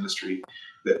acid industry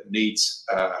that needs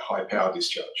high power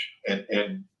discharge,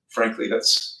 and frankly,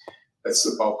 that's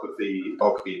the bulk of the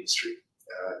industry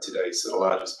today. So the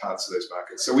largest parts of those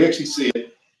markets. So we actually see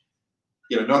it,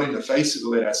 not in the face of the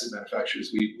lead acid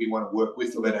manufacturers. We want to work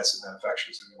with the lead acid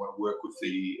manufacturers, and we want to work with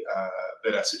the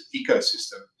lead acid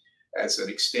ecosystem as an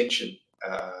extension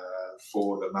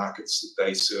for the markets that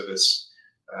they service,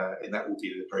 and that will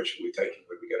be the approach that we're taking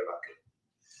when we go to market.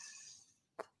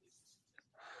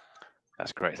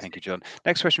 That's great. Thank you, John.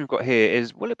 Next question we've got here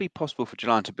is, will it be possible for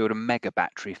GELION to build a mega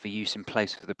battery for use in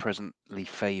place of the presently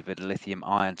favoured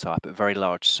lithium-ion type at very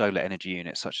large solar energy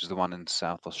units, such as the one in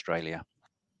South Australia?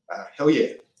 Hell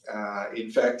yeah.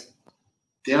 In fact,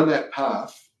 down that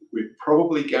path, we're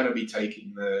probably going to be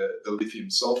taking the lithium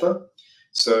sulfur.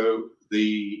 So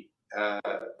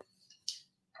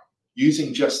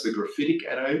using just the graphitic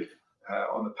anode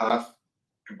on the path,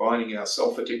 combining our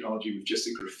sulfur technology with just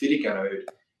a graphitic anode,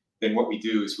 then what we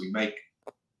do is we make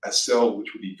a cell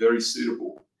which would be very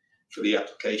suitable for the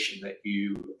application that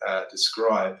you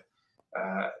describe.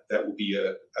 That will be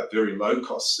a very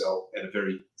low-cost cell and a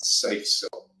very safe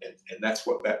cell, and that's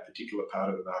what that particular part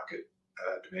of the market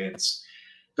demands.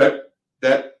 But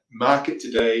that market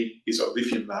today is a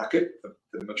lithium market.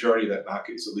 The majority of that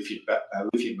market is a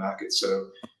lithium market. So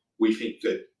we think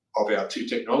that of our two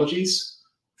technologies,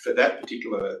 for that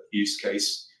particular use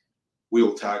case,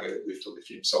 we'll target it with the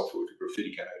lithium sulfur with a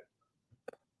graphitic anode.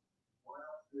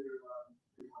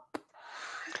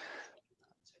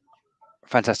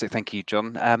 Fantastic. Thank you,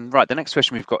 John. Right, the next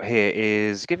question we've got here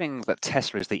is, given that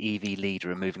Tesla is the EV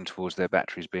leader and moving towards their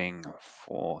batteries being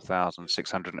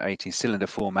 4,680 cylinder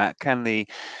format, can the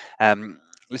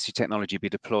lithium technology be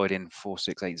deployed in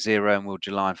 4680, and will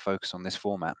GELION focus on this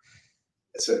format?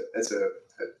 That's a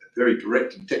very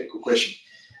direct and technical question.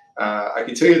 I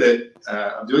can tell you that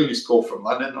I'm doing this call from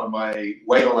London. On my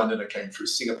way to London, I came through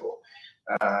Singapore.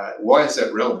 Why is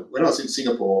that relevant? When I was in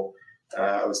Singapore,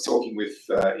 I was talking with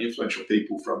influential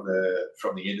people from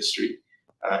the industry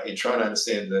and trying to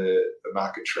understand the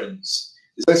market trends.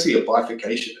 There's actually a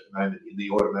bifurcation at the moment in the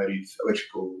automotive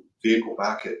electrical vehicle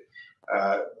market.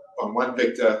 On one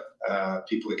vector,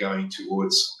 people are going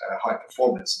towards high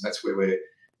performance, and that's where we're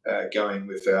going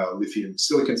with our lithium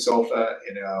silicon sulfur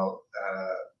and our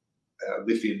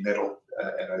lithium metal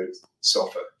anode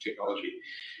sulfur technology.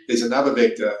 There's another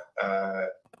vector,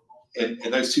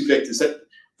 and those two vectors,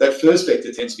 that first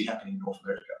vector tends to be happening in North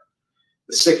America.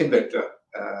 The second vector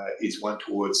is one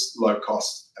towards low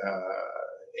cost,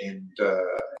 and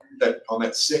that on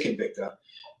that second vector,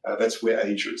 that's where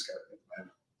Asia is going at the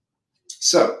moment.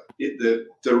 So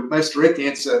the most direct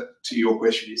answer to your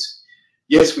question is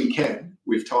yes, we can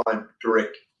with time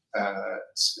direct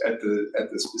at the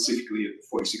specifically at the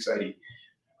 4680.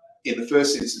 In the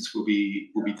first instance, we'll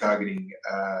be targeting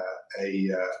a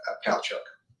pouch chuck.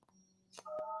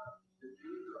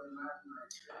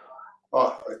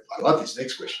 Oh, I love this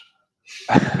next question.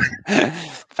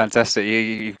 Fantastic.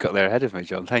 You've got there ahead of me,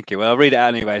 John. Thank you. Well, I'll read it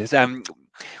out anyways.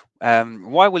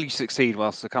 Why will you succeed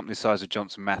whilst the company size of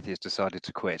Johnson Matthey has decided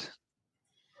to quit?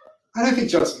 I don't think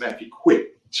Johnson Matthey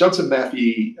quit. Johnson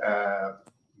Matthey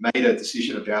made a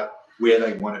decision about where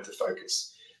they wanted to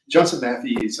focus. Johnson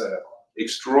Matthey is an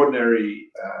extraordinary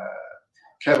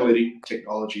catalytic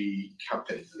technology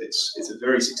company. It's a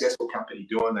very successful company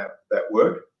doing that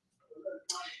work.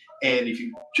 And if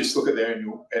you just look at their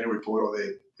annual report or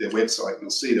their website,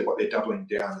 you'll see that what they're doubling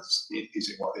down is in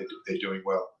what they're doing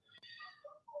well.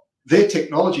 Their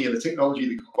technology and the technology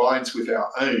that combines with our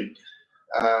own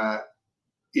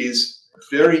is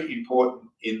very important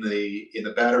in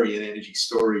the battery and energy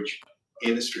storage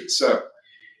industry. So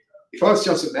if I was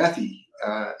Johnson Matthey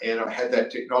and I had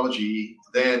that technology,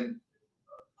 then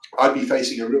I'd be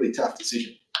facing a really tough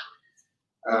decision.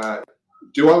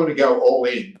 Do I want to go all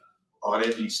in on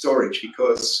energy storage?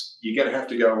 Because you're going to have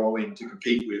to go all in to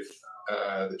compete with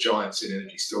the giants in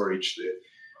energy storage,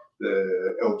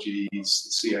 the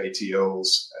LGs, the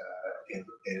CATLs,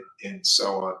 and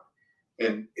so on.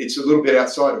 And it's a little bit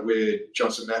outside of where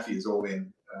Johnson Matthey is all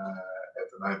in at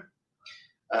the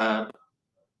moment.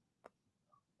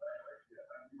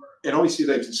 And obviously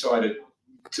they've decided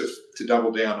to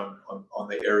double down on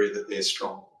the area that they're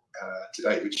strong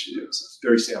today, which is a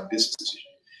very sound business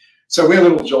decision. So we're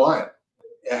Little Gelion.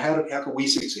 How can we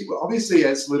succeed? Well, obviously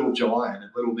as Little Gelion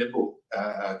and Little Nimble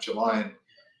Gelion,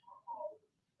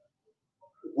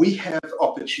 we have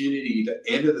opportunity to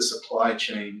enter the supply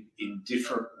chain in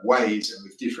different ways and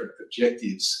with different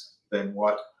objectives than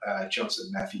what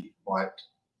Johnson Matthey might,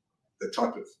 the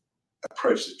type of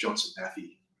approach that Johnson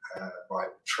Matthey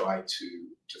might try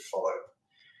to follow.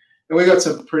 And we've got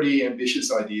some pretty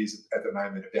ambitious ideas at the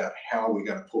moment about how we're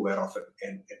going to pull that off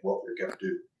and what we're going to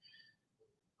do.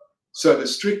 So the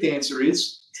strict answer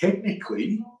is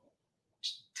technically,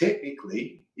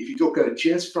 if you look at it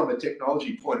just from a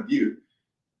technology point of view,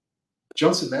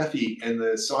 Johnson Matthey and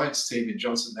the science team in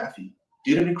Johnson Matthey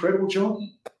did an incredible job.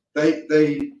 They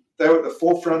were at the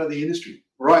forefront of the industry,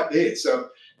 right there. So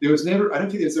there was never, I don't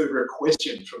think there's ever a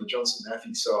question from the Johnson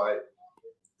Matthey side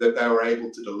that they were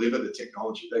able to deliver the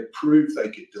technology. They proved they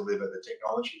could deliver the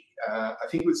technology. I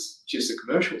think it was just a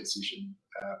commercial decision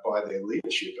by their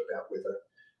leadership about whether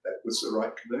that was the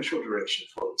right commercial direction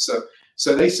for them.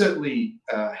 So they certainly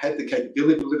had the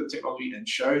capability to deliver technology and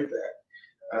showed that.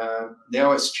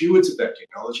 Now as stewards of that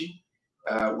technology,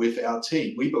 with our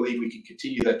team, we believe we can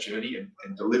continue that journey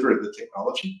and deliver the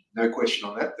technology. No question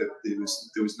on that. There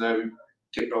was no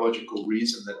technological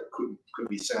reason that it couldn't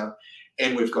be sound.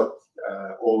 And we've got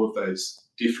all of those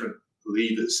different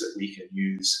levers that we can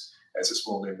use as a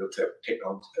small nimble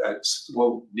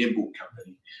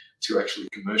company to actually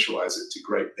commercialize it to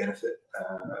great benefit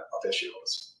of our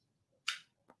shareholders.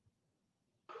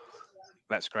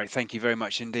 That's great. Thank you very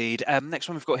much indeed. Next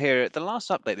one we've got here. At the last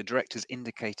update, the directors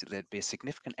indicated there'd be a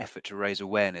significant effort to raise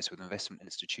awareness with investment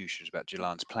institutions about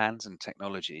Gelion's plans and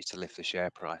technology to lift the share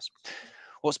price.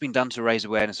 What's been done to raise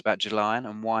awareness about Gelion,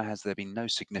 and why has there been no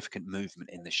significant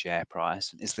movement in the share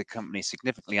price? And is the company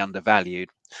significantly undervalued?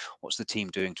 What's the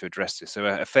team doing to address this? So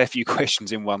a fair few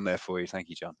questions in one there for you. Thank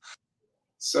you, John.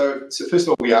 So first of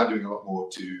all, we are doing a lot more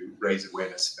to raise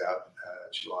awareness about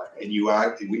Gelion,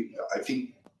 and I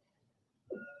think,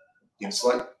 it's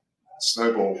like a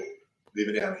snowball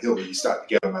moving down a hill where you start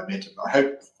to gather momentum. I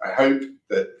hope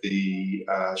that the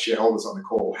shareholders on the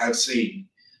call have seen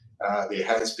there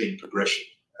has been progression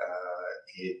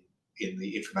in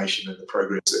the information and the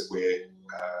progress that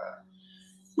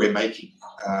we're making.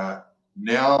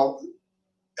 Now,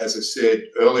 as I said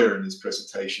earlier in this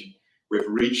presentation, we've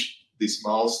reached this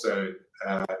milestone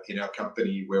in our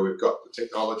company where we've got the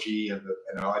technology and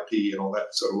IP and all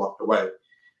that sort of locked away.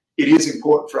 It is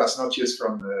important for us, not just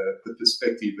from the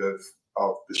perspective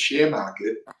of the share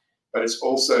market, but it's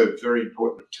also very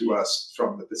important to us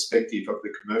from the perspective of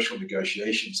the commercial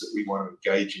negotiations that we want to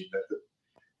engage in,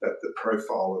 that the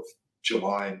profile of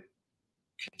Gelion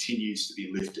continues to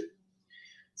be lifted.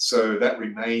 So that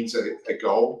remains a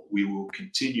goal. We will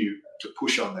continue to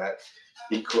push on that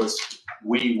because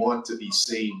we want to be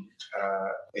seen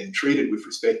and treated with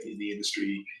respect in the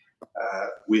industry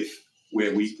with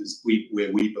where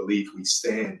we believe we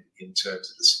stand in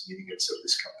terms of the significance of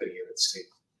this company and its team.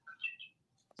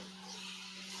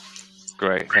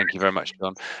 Great, thank you very much,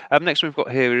 John. Next we've got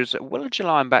here is, will a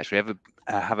Gelion battery ever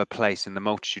have a place in the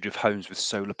multitude of homes with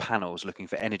solar panels looking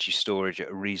for energy storage at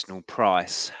a reasonable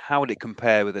price? How would it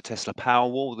compare with the Tesla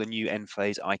Powerwall or the new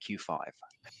Enphase IQ5?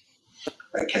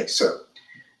 Okay, so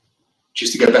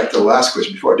just to go back to the last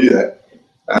question before I do that,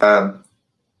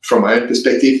 from my own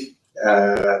perspective,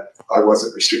 I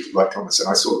wasn't restricted like Thomas, and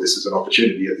I saw this as an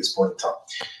opportunity at this point in time.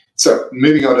 So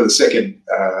moving on to the second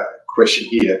question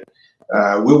here.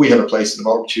 Will we have a place in the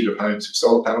multitude of homes with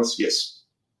solar panels? Yes.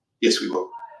 Yes, we will.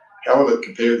 How will it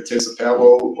compare the Tesla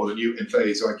Powerwall or the new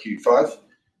Enphase IQ5?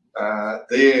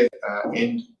 They're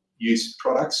end-use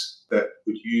products that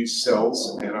would use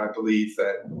cells, and I believe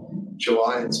that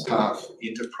GELION's path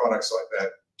into products like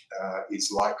that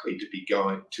is likely to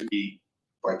be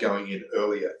by going in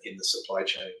earlier in the supply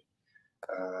chain.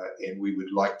 And we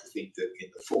would like to think that in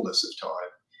the fullness of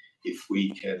time, if we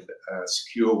can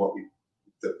secure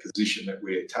the position that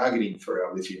we're targeting for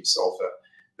our lithium sulfur,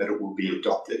 that it will be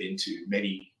adopted into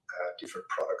many different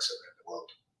products around the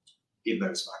world in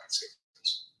those market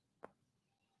segments.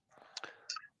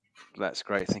 That's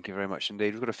great. Thank you very much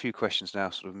indeed. We've got a few questions now,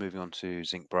 sort of moving on to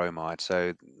zinc bromide.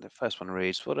 So the first one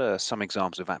reads, what are some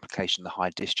examples of application in the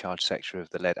high discharge sector of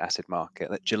the lead acid market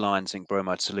that GELION zinc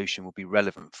bromide solution will be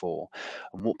relevant for?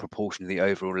 And what proportion of the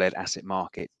overall lead acid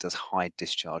market does high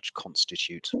discharge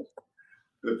constitute?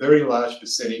 A very large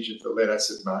percentage of the lead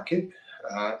acid market,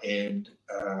 and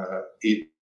it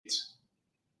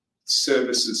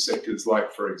services sectors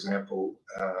like, for example,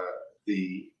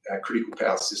 the critical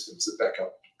power systems that back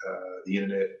up the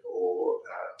internet or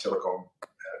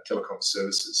telecom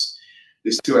services.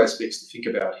 There's two aspects to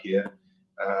think about here.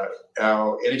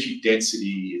 Our energy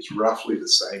density is roughly the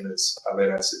same as a lead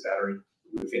acid battery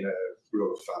within a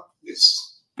rule of thumb.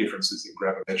 There's differences in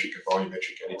gravimetric and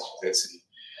volumetric energy density.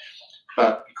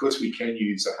 But because we can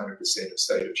use 100% of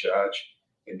state of charge,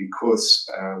 and because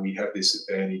we have this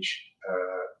advantage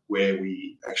where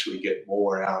we actually get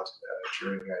more out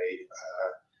during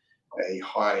a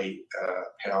high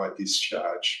power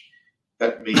discharge,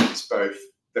 that means both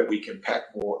that we can pack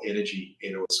more energy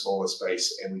into a smaller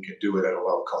space and we can do it at a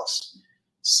lower cost.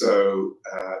 So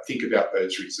think about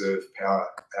those reserve power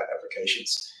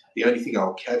applications. The only thing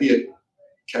I'll caveat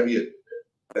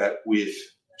that with,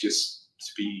 just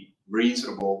to be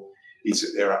reasonable, is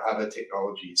that there are other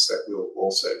technologies that will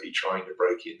also be trying to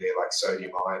break in there, like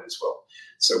sodium ion as well.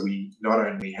 So we not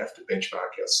only have to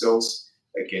benchmark ourselves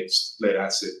against lead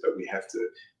acid, but we have to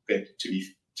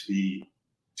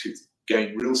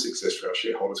gain real success for our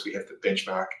shareholders. We have to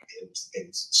benchmark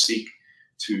and seek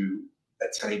to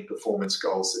attain performance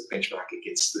goals that benchmark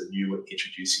against the new and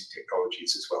introducing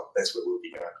technologies as well. That's where we'll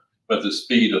be going. But the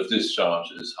speed of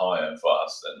discharge is higher for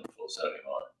us than for sodium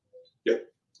ion. Yeah,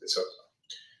 so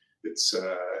it's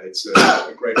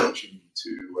a great opportunity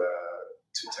to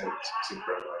take zinc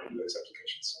bromide into those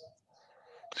applications.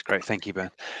 That's great. Thank you,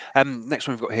 Ben. Next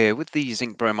one we've got here, with the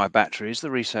zinc bromide battery, is the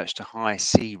research to high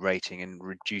C rating and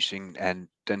reducing and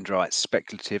dendrite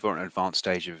speculative or an advanced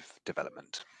stage of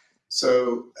development?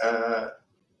 So our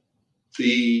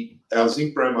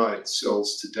zinc bromide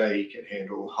cells today can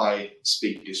handle high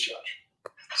speed discharge.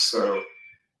 So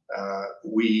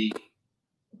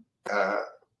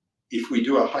if we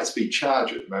do a high speed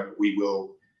charge at the moment, we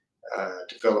will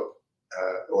develop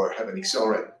or have an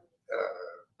accelerated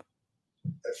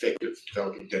effect of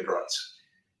developing dendrites.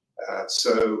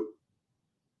 So,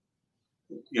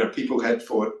 people had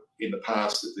thought in the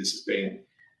past that this has been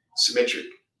symmetric.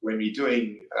 When you're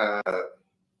doing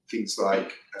things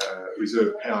like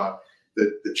reserve power,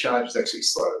 the charge is actually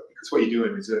slow, because what you do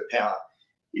in reserve power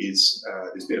is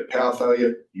there's been a power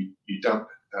failure, you dump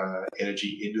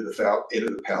energy into the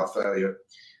power failure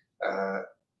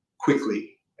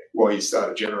quickly while you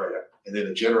start a generator, and then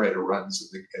the generator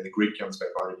runs and the grid comes back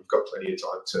on, and you've got plenty of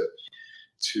time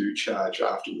to charge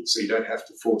afterwards. So you don't have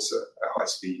to force a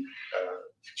high-speed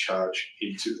charge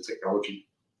into the technology.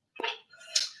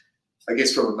 I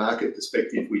guess from a market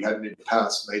perspective, we hadn't in the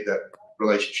past made that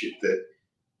relationship that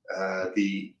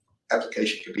the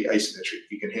application can be asymmetric.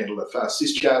 You can handle a fast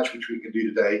discharge, which we can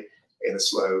do today, and a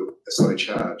slow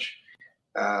charge.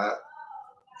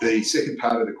 The second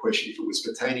part of the question, if it was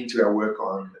pertaining to our work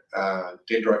on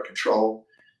dendrite control,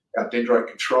 our dendrite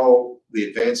control, the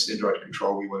advanced dendrite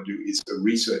control we want to do is a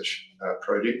research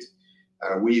project.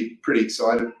 We're pretty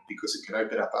excited because it can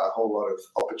open up a whole lot of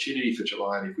opportunity for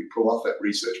GELION if we pull off that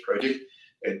research project.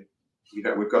 And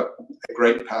we've got a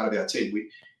great part of our team.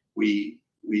 We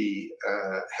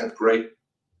have great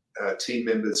team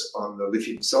members on the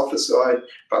lithium sulfur side,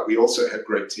 but we also have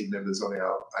great team members on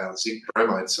our zinc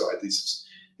bromide side. These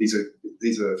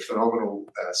are phenomenal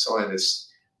scientists,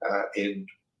 and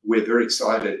we're very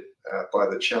excited by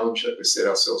the challenge that we set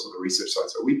ourselves on the research side.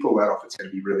 So we pull that off, it's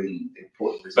going to be really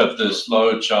important. But the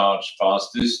slow charge,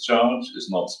 fast discharge is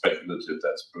not speculative,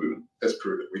 that's proven. That's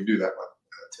proven. We do that one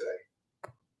today.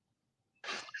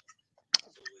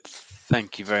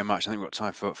 Thank you very much. I think we've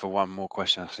got time for one more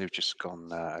question. I see we've just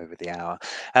gone over the hour.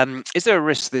 Is there a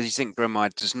risk that zinc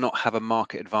bromide does not have a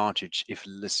market advantage if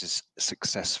this is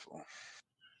successful?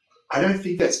 I don't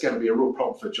think that's going to be a real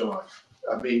problem for July.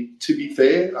 I mean, to be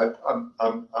fair, I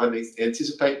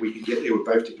anticipate we can get there with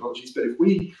both technologies. But if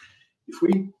we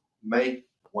make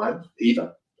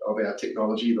either of our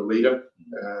technology the leader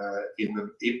in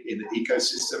the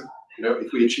ecosystem,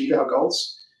 if we achieve our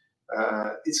goals,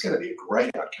 it's going to be a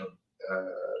great outcome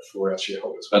for our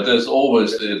shareholders. But there's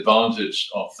always the advantage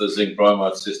of the zinc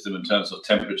bromide system in terms of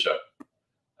temperature.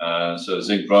 So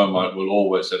zinc bromide will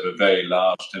always have a very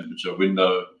large temperature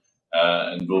window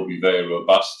and will be very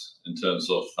robust in terms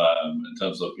of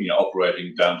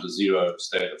operating down to zero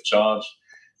state of charge.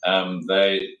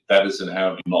 That is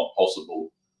inherently not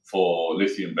possible for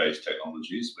lithium-based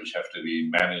technologies, which have to be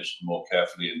managed more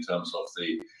carefully in terms of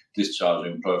the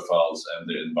discharging profiles and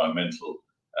the environmental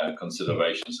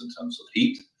considerations in terms of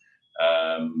heat.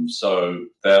 So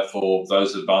therefore,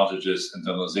 those advantages in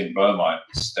terms of zinc bromide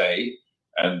stay,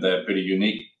 and they're pretty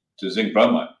unique to zinc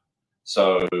bromide.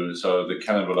 So the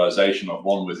cannibalization of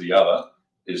one with the other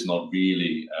is not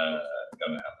really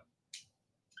going to happen.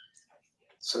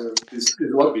 So there's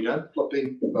a lot to be done, a lot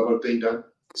being done.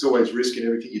 There's always risk in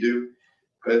everything you do,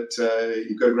 but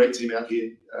you've got a great team out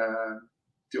here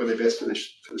doing their best for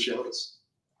the shareholders.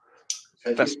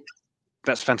 Thank you.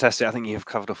 That's fantastic. I think you have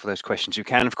covered off those questions you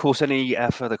can. Of course, any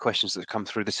further questions that come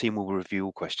through, the team will review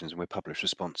all questions and we'll publish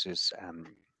responses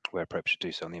where appropriate to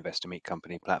do so on the Investor Meet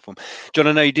Company platform. John,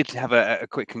 I know you did have a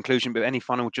quick conclusion, but any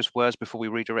final just words before we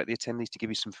redirect the attendees to give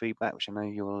you some feedback, which I know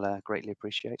you'll greatly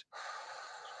appreciate?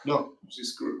 No,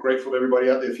 just grateful to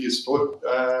everybody out there for your support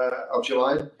of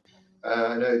GELION.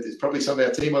 I know there's probably some of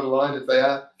our team on the line. If they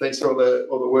are, thanks for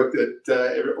all the work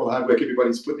that all the hard work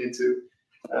everybody's putting into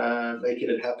making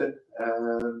it happen.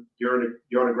 You're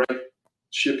on a great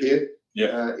ship here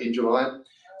in GELION.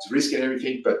 It's risk and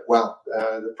everything, but wow,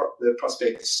 the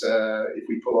prospects if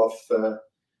we pull off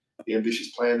the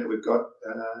ambitious plan that we've got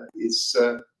is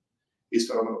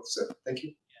phenomenal. So thank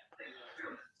you.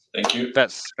 Thank you.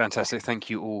 That's fantastic. Thank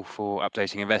you all for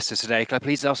updating investors today. Can I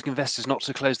please ask investors not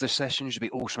to close this session? You should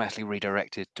be automatically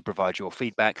redirected to provide your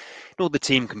feedback, and all the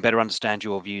team can better understand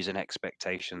your views and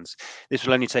expectations. This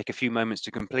will only take a few moments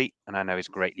to complete, and I know is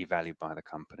greatly valued by the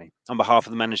company. On behalf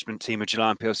of the management team of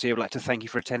GELION PLC, I would like to thank you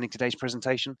for attending today's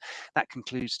presentation. That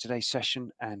concludes today's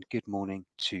session, and good morning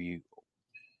to you